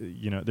he's,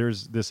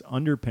 there's this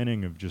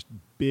underpinning of just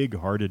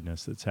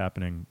big-heartedness that's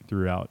happening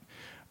throughout.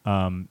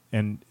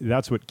 And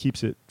that's what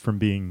keeps it from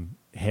being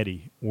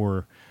heady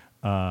or,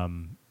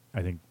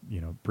 I think,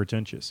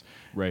 pretentious.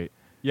 Right.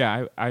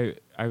 Yeah,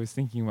 I was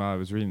thinking while I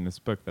was reading this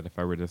book that if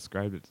I were to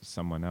describe it to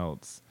someone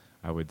else,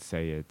 I would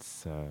say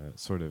it's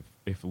sort of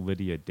if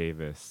Lydia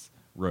Davis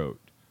wrote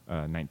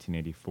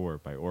 1984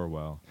 by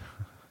Orwell.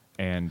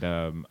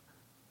 And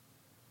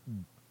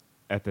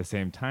at the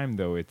same time,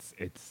 though, it's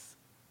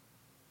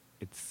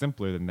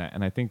simpler than that.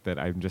 And I think that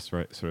I'm just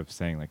sort of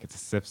saying like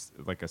it's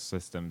like a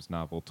systems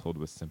novel told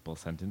with simple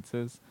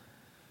sentences.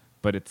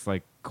 But it's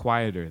like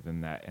quieter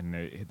than that. And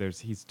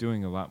he's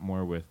doing a lot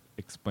more with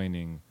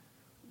explaining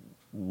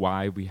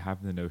why we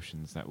have the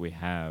notions that we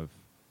have,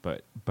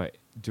 but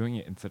doing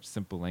it in such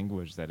simple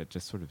language that it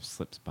just sort of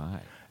slips by.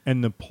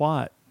 And the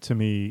plot, to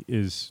me,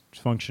 is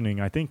functioning,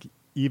 I think,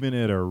 even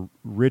at a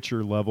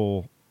richer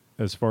level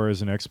as far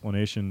as an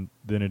explanation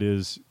than it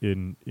is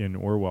in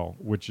Orwell,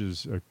 which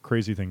is a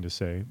crazy thing to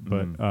say.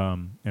 But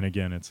and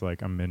again, it's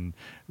like I'm in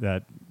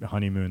that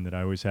honeymoon that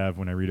I always have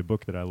when I read a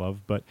book that I love.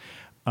 But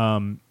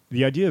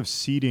the idea of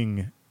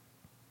ceding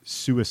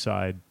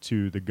suicide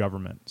to the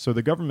government. So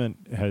the government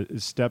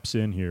steps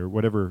in here,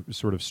 whatever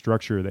sort of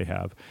structure they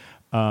have,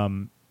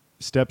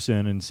 steps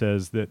in and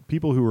says that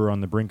people who are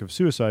on the brink of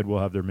suicide will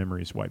have their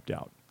memories wiped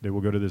out. They will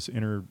go to this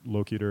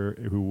interlocutor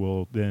who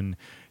will then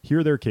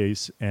hear their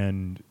case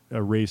and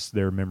erase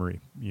their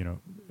memory,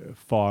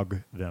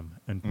 fog them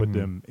and put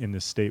them in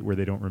this state where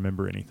they don't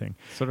remember anything.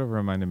 Sort of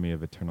reminded me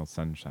of Eternal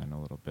Sunshine a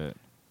little bit.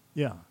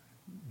 Yeah,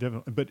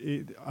 definitely. But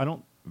I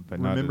don't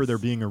remember there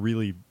being a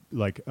really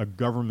like a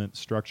government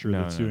structure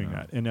that's doing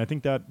that. And I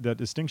think that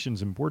distinction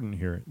is important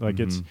here. Like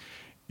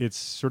it's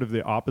sort of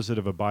the opposite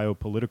of a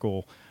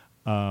biopolitical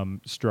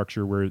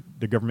structure where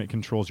the government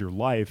controls your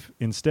life.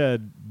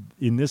 Instead,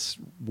 in this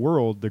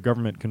world, the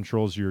government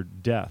controls your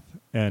death,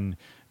 and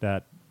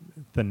that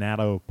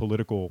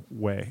thanato-political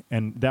way.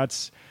 And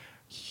that's,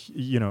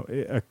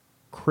 a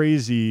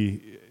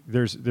crazy.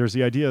 There's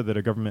the idea that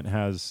a government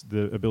has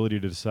the ability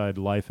to decide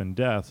life and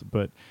death,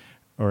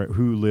 or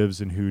who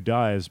lives and who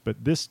dies.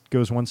 But this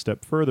goes one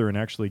step further and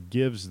actually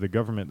gives the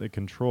government the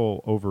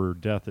control over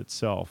death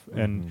itself.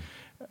 And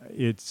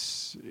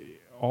it's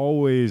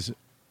always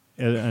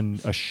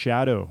a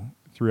shadow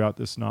throughout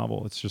this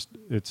novel. It's just,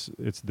 it's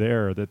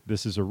there that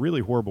this is a really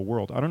horrible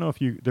world. I don't know if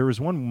there was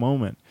one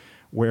moment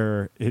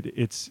where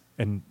it's,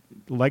 and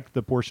like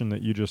the portion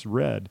that you just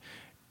read,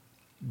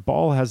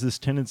 Ball has this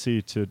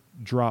tendency to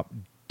drop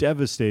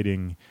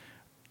devastating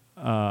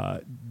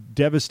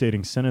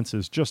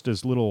sentences just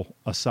as little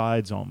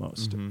asides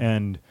almost.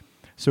 And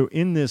so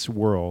in this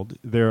world,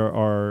 there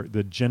are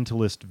the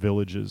gentlest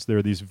villages. There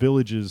are these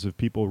villages of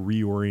people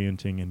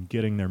reorienting and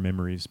getting their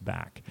memories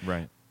back.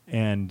 Right.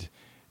 And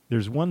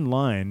there's one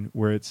line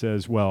where it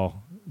says,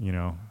 well,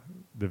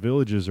 the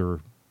villages are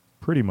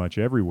pretty much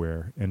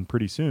everywhere, and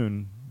pretty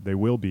soon they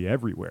will be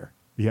everywhere.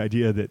 The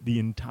idea that the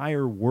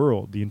entire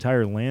world, the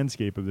entire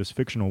landscape of this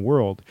fictional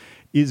world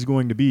is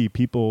going to be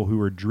people who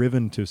are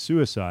driven to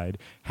suicide,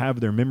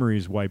 have their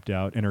memories wiped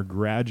out, and are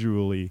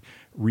gradually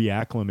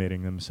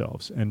reacclimating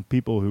themselves, and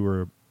people who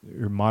are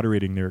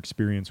moderating their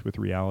experience with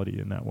reality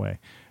in that way.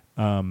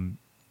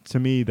 To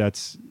me,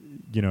 that's,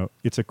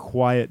 it's a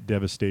quiet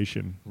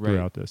devastation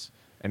throughout this.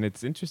 And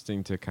it's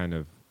interesting to kind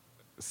of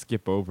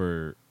skip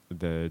over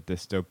the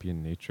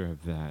dystopian nature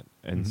of that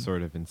and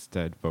sort of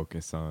instead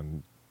focus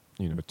on,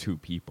 two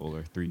people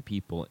or three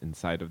people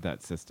inside of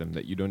that system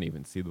that you don't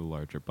even see the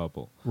larger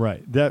bubble.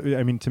 Right. That,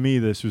 I mean, to me,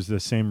 this was the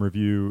same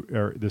review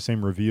or the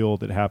same reveal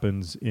that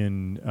happens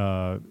in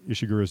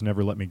Ishiguro's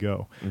Never Let Me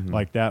Go.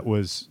 Like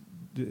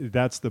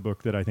that's the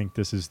book that I think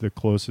this is the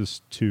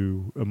closest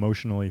to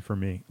emotionally for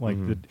me. Like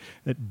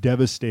that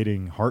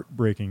devastating,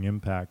 heartbreaking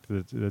impact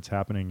that's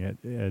happening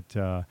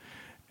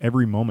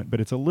every moment,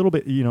 but it's a little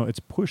bit, it's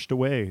pushed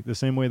away the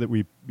same way that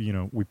we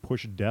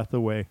push death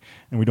away,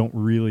 and we don't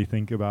really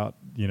think about,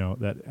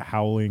 that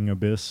howling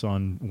abyss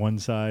on one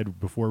side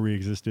before we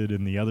existed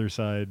and the other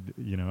side,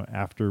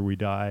 after we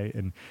die.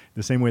 And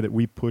the same way that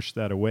we push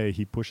that away,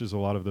 he pushes a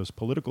lot of those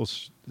political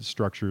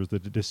structures, the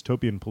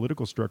dystopian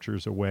political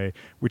structures away,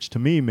 which to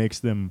me makes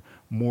them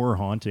more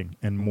haunting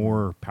and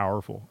more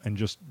powerful and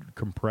just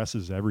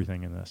compresses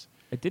everything in this.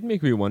 It did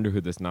make me wonder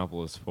who this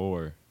novel is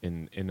for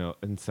in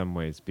some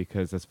ways,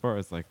 because as far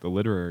as like the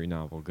literary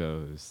novel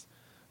goes,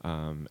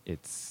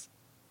 it's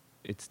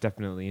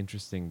definitely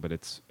interesting, but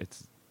it's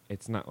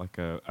not like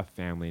a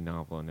family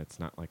novel, and it's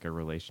not like a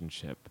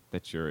relationship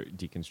that you're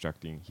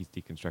deconstructing. He's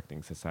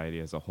deconstructing society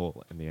as a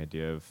whole and the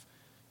idea of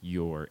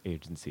your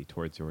agency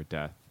towards your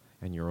death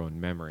and your own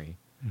memory.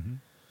 Mm-hmm.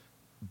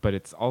 But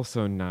it's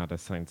also not a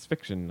science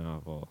fiction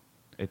novel.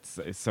 It's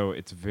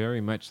very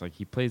much like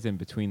he plays in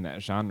between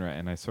that genre,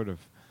 and I sort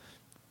of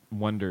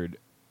wondered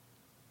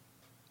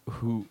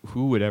who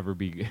would ever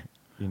be,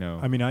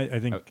 I mean, I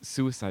think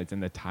suicide's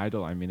in the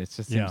title. I mean, it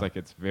just seems like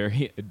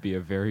it'd be a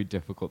very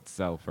difficult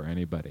sell for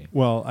anybody.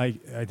 Well, I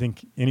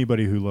think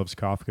anybody who loves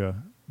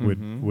Kafka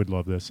would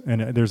love this.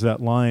 And there's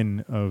that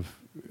line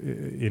of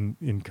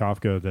in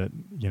Kafka that,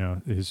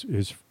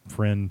 his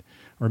friend,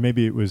 or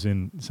maybe it was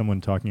in someone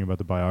talking about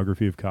the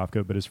biography of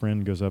Kafka, but his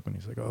friend goes up and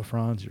he's like, "Oh,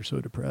 Franz, you're so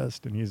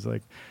depressed." And he's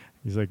like,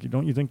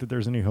 "Don't you think that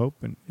there's any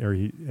hope?"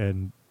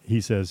 And he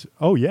says,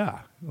 "Oh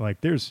yeah,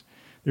 like there's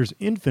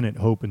infinite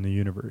hope in the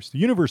universe. The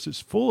universe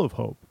is full of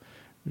hope.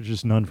 There's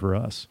just none for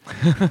us."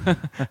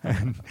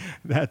 And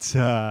that's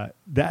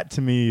that to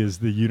me is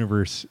the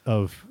universe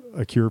of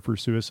A Cure for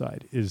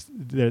Suicide, is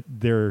that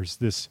there's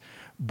this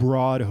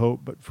broad hope,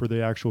 but for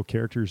the actual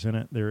characters in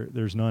it,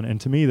 there's none. And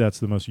to me, that's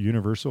the most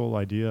universal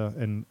idea.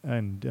 And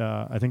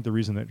I think the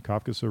reason that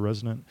Kafka's so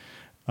resonant,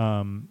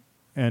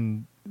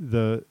 and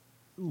the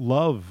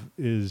love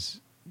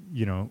is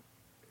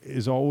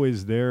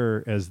always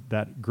there as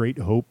that great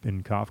hope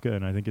in Kafka.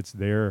 And I think it's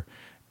there.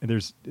 And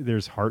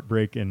there's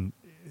heartbreak and,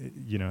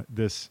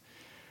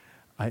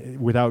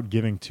 without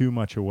giving too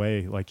much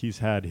away, like he's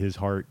had his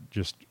heart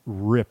just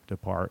ripped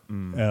apart.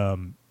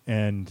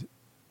 And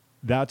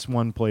that's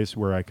one place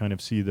where I kind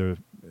of see the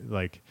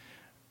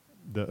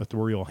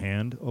authorial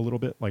hand a little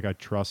bit. Like I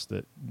trust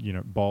that,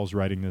 Ball's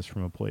writing this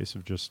from a place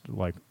of just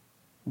like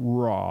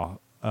raw,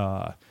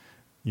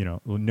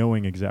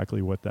 knowing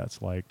exactly what that's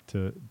like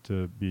to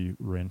be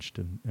wrenched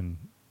and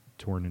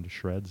torn into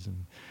shreds.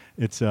 And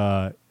it's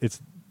to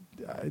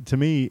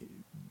me,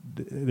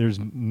 there's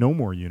no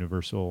more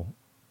universal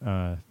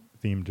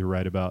theme to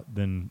write about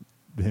than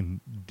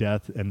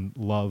death and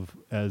love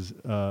as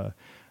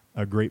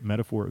a great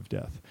metaphor of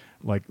death.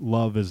 Like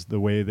love is the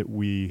way that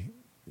we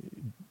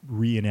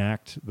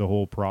reenact the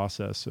whole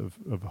process of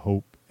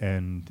hope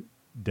and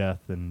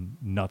death and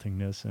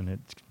nothingness, and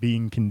it's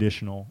being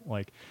conditional.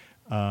 Like,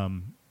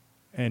 and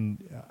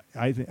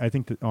I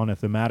think that on a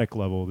thematic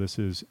level, this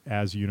is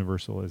as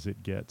universal as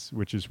it gets,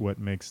 which is what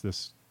makes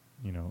this,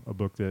 a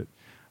book that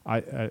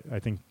I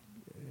think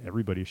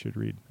everybody should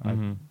read.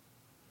 Mm-hmm.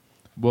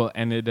 Well,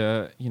 and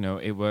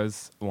it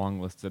was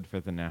longlisted for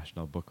the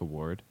National Book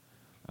Award,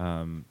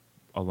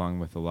 along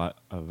with a lot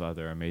of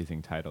other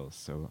amazing titles.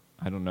 So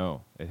I don't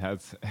know. It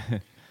has,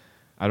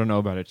 I don't know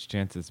about its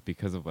chances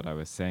because of what I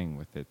was saying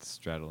with it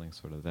straddling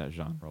sort of that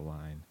genre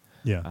line.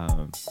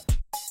 Yeah.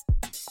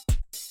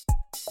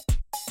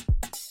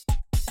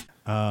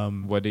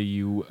 What are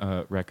you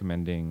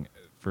recommending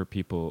for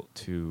people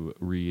to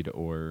read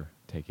or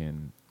take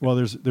in? Well,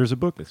 there's a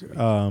book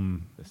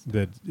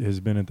that has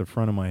been at the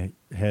front of my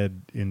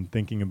head in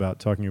talking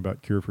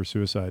about Cure for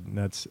Suicide, and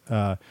that's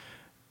a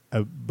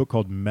book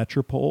called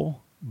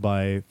Metropole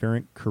by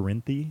Ferenc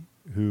Karinthi,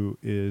 who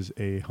is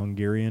a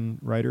Hungarian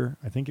writer.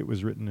 I think it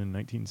was written in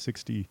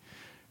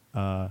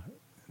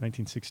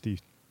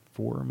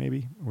 1964,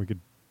 maybe. We could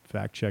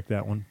fact check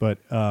that one. But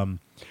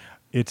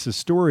it's a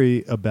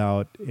story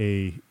about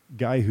a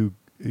guy who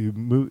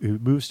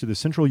moves to the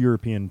Central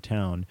European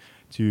town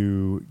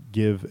to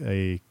give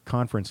a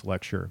conference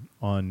lecture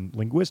on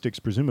linguistics,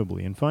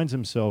 presumably, and finds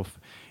himself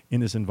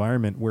in this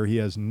environment where he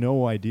has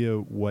no idea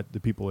what the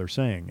people are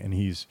saying, and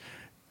he's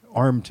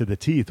armed to the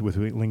teeth with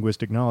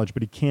linguistic knowledge,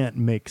 but he can't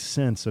make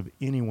sense of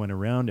anyone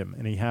around him,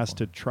 and he has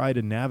to try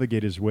to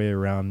navigate his way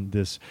around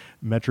this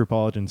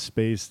metropolitan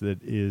space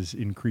that is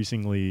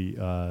increasingly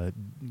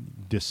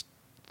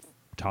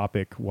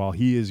dystopic, while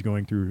he is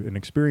going through an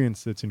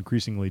experience that's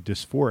increasingly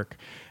dysphoric.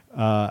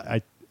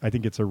 I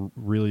think it's a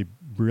really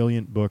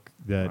brilliant book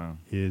that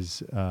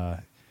is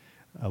a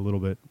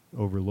little bit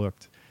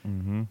overlooked.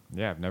 Mm-hmm.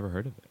 Yeah, I've never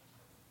heard of it.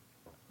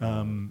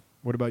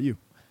 What about you?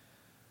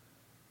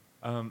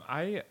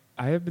 I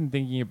have been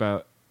thinking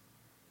about,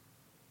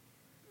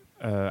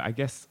 I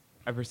guess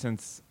ever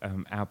since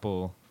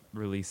Apple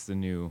released the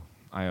new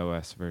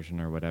iOS version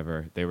or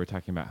whatever, they were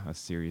talking about how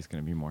Siri is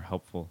going to be more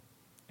helpful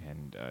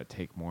and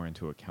take more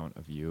into account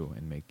of you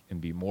and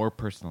be more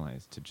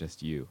personalized to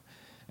just you.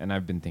 And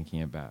I've been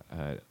thinking about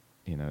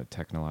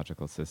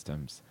technological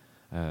systems.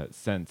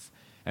 sense.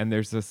 And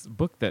there's this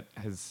book that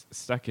has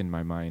stuck in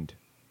my mind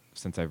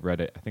since I've read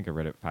it. I think I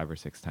read it 5 or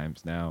 6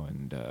 times now,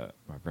 and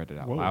I've read it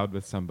out loud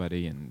with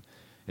somebody. And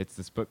it's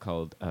this book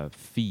called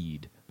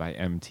Feed by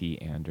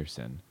M.T.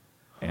 Anderson.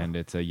 And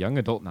it's a young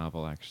adult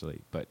novel,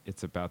 actually, but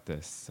it's about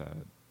this,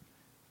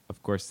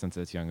 of course, since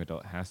it's young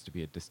adult, it has to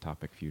be a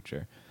dystopic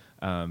future.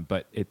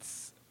 But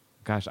it's,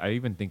 gosh, I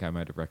even think I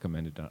might have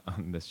recommended it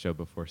on this show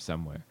before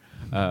somewhere.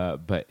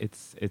 But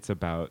it's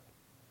about,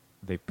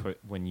 they put,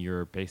 when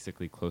you're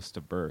basically close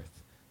to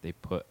birth, they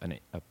put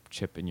a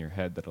chip in your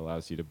head that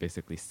allows you to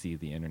basically see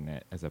the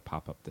internet as a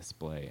pop-up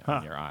display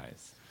on your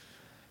eyes.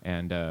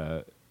 And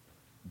the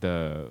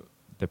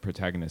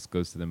protagonist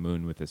goes to the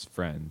moon with his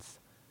friends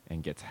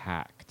and gets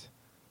hacked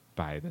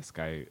by this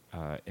guy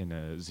in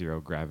a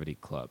zero-gravity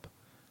club.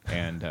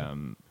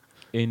 And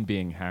in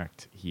being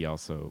hacked, he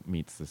also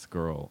meets this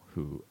girl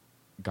who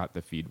got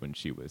the feed when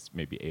she was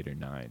maybe 8 or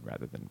 9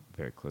 rather than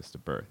very close to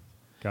birth.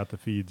 Got the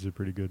feed's a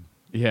pretty good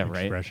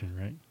expression,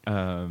 right?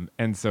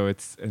 And so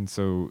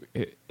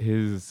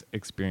his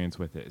experience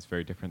with it is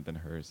very different than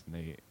hers,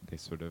 and they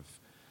sort of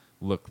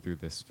look through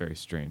this very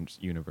strange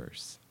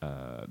universe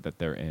that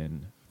they're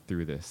in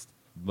through this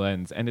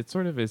lens, and it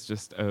sort of is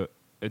just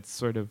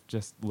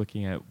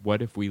looking at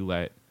what if we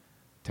let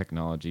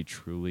technology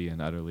truly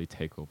and utterly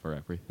take over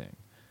everything,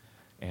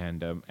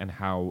 and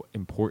how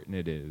important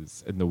it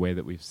is in the way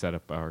that we've set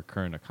up our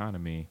current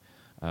economy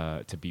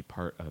to be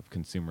part of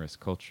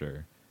consumerist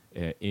culture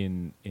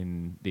in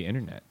the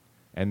internet.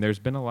 And there's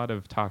been a lot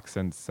of talk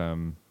since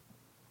we're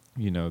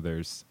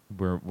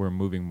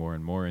moving more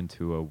and more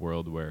into a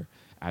world where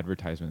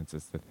advertisements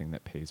is the thing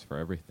that pays for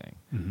everything.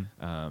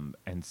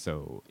 And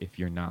so if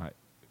you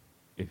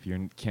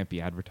can't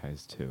be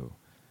advertised to,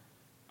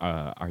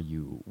 are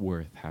you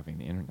worth having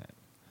the internet?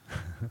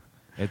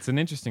 It's an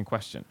interesting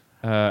question.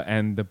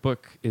 And the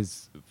book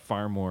is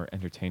far more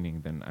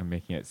entertaining than I'm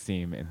making it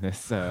seem in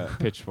this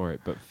pitch for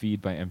it. But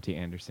Feed by M.T.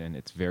 Anderson,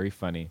 it's very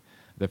funny.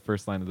 The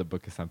first line of the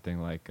book is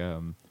something like,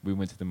 we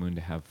went to the moon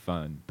to have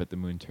fun, but the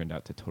moon turned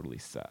out to totally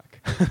suck.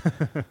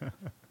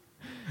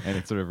 And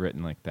it's sort of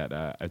written like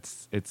that.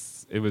 It's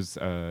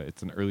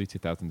an early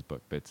 2000s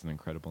book, but it's an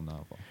incredible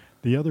novel.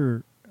 The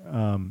other,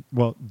 do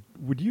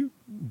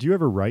you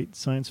ever write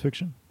science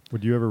fiction?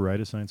 Would you ever write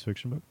a science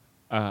fiction book?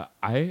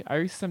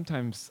 I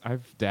sometimes,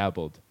 I've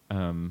dabbled.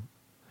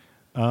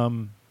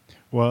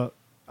 Well,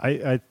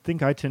 I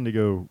think I tend to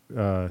go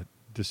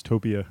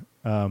dystopia.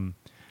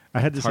 I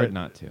had this. It's hard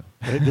not to.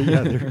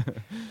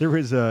 There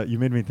was. You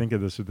made me think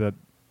of this with that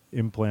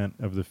implant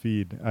of the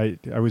feed. I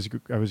was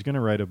going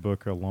to write a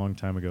book a long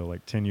time ago,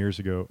 like 10 years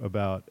ago,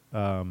 about.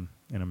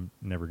 And I'm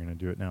never going to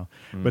do it now.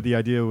 But the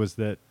idea was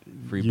that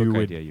free book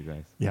idea, you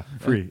guys. Yeah,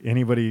 free.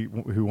 Anybody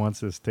who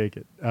wants this, take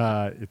it.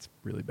 It's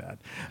really bad.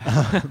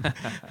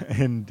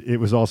 And it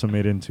was also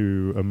made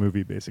into a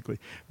movie, basically.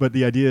 But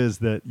the idea is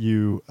that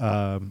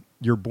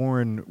you're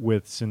born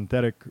with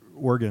synthetic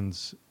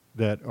organs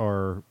that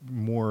are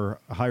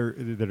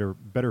that are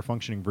better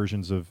functioning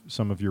versions of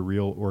some of your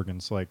real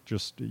organs. Like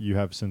just you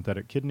have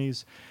synthetic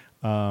kidneys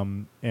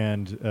and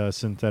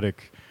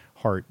synthetic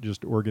heart,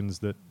 just organs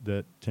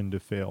that tend to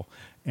fail.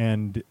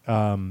 And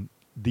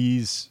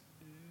these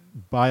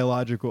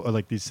biological,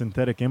 like these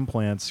synthetic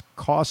implants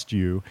cost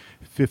you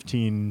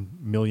 $15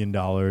 million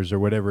or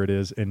whatever it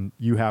is, and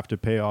you have to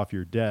pay off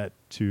your debt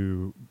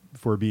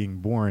for being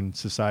born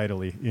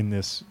societally in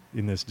this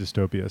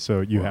dystopia.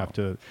 So you have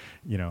to,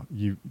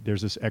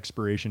 there's this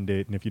expiration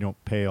date, and if you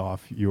don't pay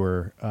off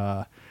your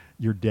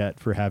debt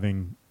for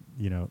having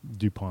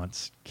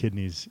DuPont's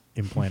kidneys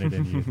implanted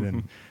in you,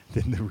 then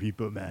the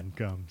repo man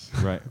comes.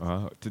 Right.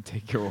 To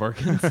take your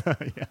organs.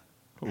 Yeah.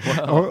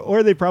 Wow.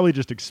 Or they probably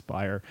just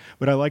expire.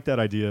 But I like that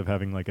idea of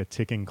having like a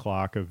ticking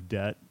clock of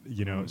debt,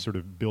 sort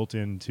of built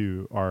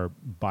into our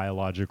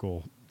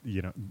biological,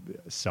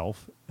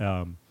 self.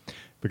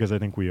 Because I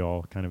think we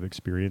all kind of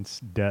experience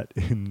debt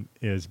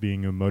as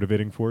being a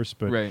motivating force.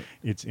 But right.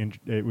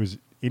 It was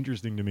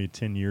interesting to me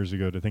 10 years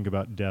ago to think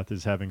about debt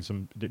as having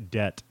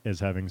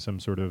some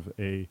sort of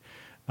a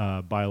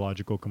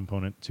biological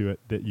component to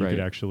it that you could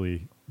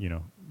actually,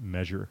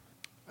 measure.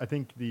 I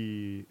think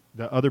the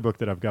other book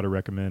that I've got to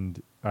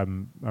recommend, I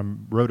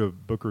wrote a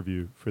book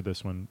review for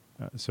this one,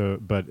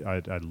 but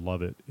I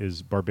love it,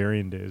 is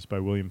Barbarian Days by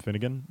William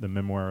Finnegan, the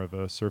memoir of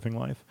a surfing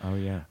life. Oh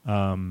yeah.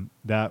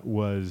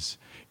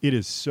 It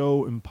is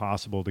so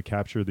impossible to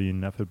capture the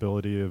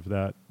ineffability of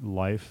that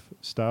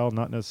lifestyle,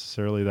 not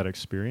necessarily that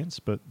experience,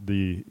 but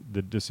the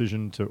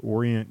decision to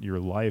orient your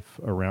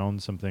life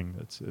around something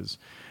that's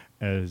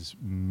as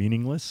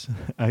meaningless,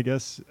 I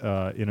guess,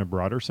 in a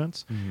broader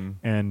sense,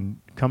 and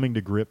coming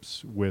to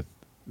grips with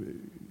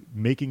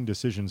making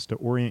decisions to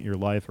orient your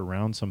life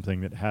around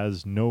something that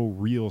has no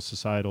real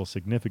societal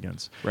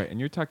significance. Right, and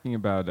you're talking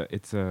about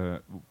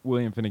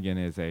William Finnegan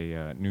is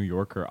a New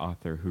Yorker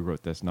author who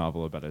wrote this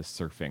novel about his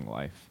surfing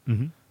life,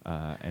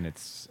 and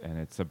it's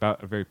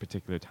about a very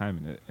particular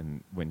time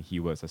in when he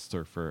was a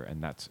surfer,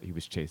 and he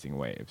was chasing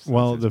waves.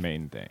 That's his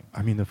main thing.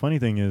 I mean, the funny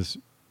thing is,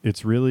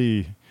 it's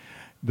really.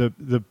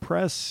 the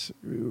press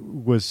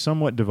was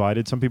somewhat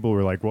divided. Some people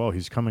were like, "Well,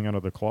 he's coming out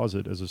of the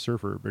closet as a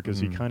surfer," because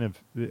he kind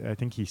of, I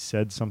think he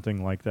said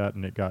something like that,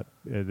 and it got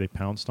they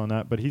pounced on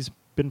that. But he's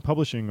been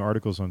publishing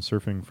articles on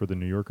surfing for the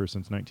New Yorker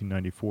since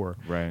 1994.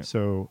 Right.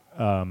 So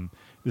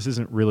this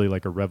isn't really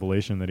like a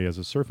revelation that he has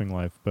a surfing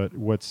life. But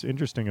what's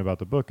interesting about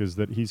the book is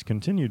that he's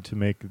continued to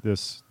make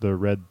this the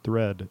red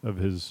thread of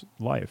his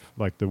life,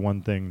 like the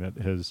one thing that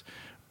has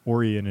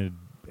oriented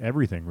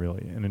everything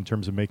really. And in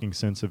terms of making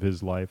sense of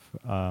his life,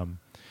 I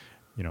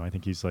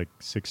think he's like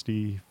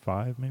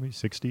 65, maybe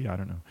 60. I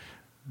don't know.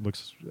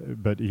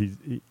 But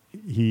he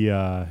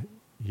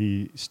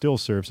still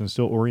surfs and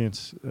still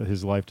orients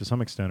his life to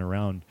some extent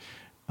around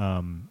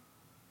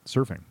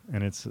surfing.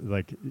 And it's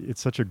like, it's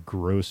such a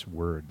gross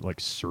word, like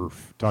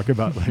surf. Talk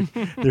about like,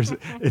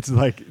 it's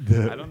like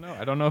I don't know.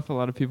 I don't know if a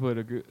lot of people would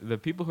agree. The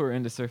people who are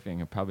into surfing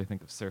would probably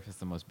think of surf as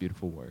the most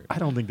beautiful word. I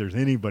don't think there's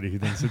anybody who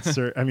thinks it's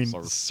surf. I mean,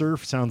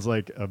 surf sounds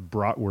like a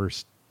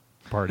bratwurst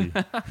party.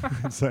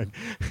 It's like,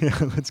 yeah,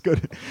 let's go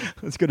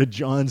to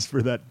John's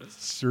for that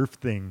surf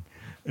thing.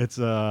 It's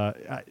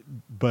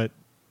but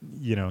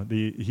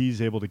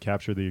he's able to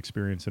capture the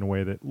experience in a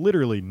way that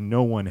literally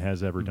no one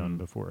has ever done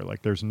before.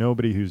 Like there's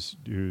nobody who's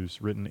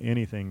written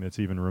anything that's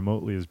even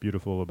remotely as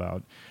beautiful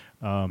about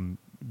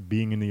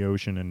being in the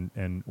ocean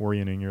and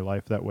orienting your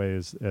life that way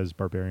as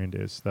Barbarian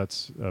Days.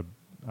 That's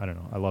I don't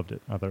know. I loved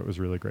it. I thought it was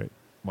really great.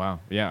 Wow.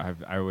 Yeah,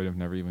 I would have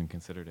never even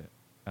considered it.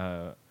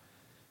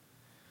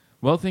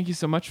 Well, thank you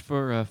so much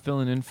for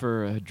filling in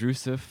for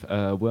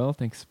Drusif. Will,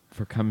 thanks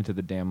for coming to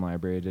the damn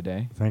library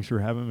today. Thanks for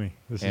having me.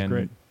 This is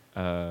great.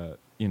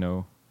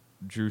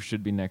 Drew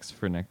should be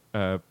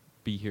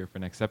be here for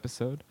next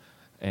episode,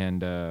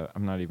 and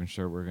I'm not even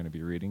sure we're going to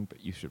be reading,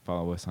 but you should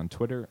follow us on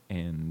Twitter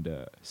and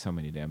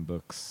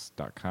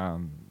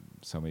SoManyDamnBooks.com,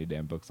 So Many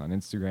Damn Books on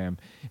Instagram,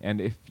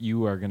 and if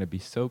you are going to be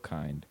so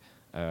kind,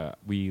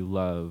 we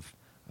love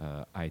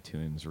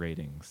iTunes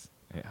ratings.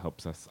 It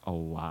helps us a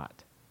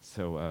lot.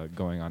 So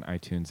going on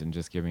iTunes and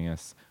just giving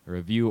us a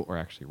review, or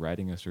actually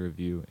writing us a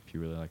review if you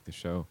really like the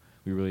show,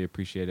 we really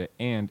appreciate it.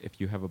 And if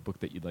you have a book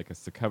that you'd like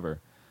us to cover,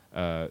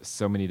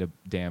 so many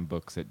damn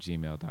books at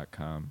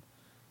gmail.com.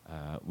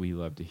 We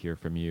love to hear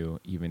from you,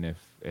 even if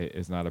it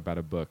is not about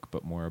a book,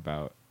 but more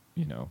about,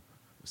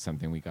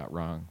 something we got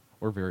wrong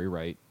or very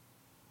right.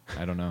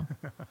 I don't know.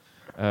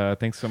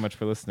 Thanks so much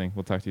for listening.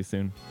 We'll talk to you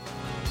soon.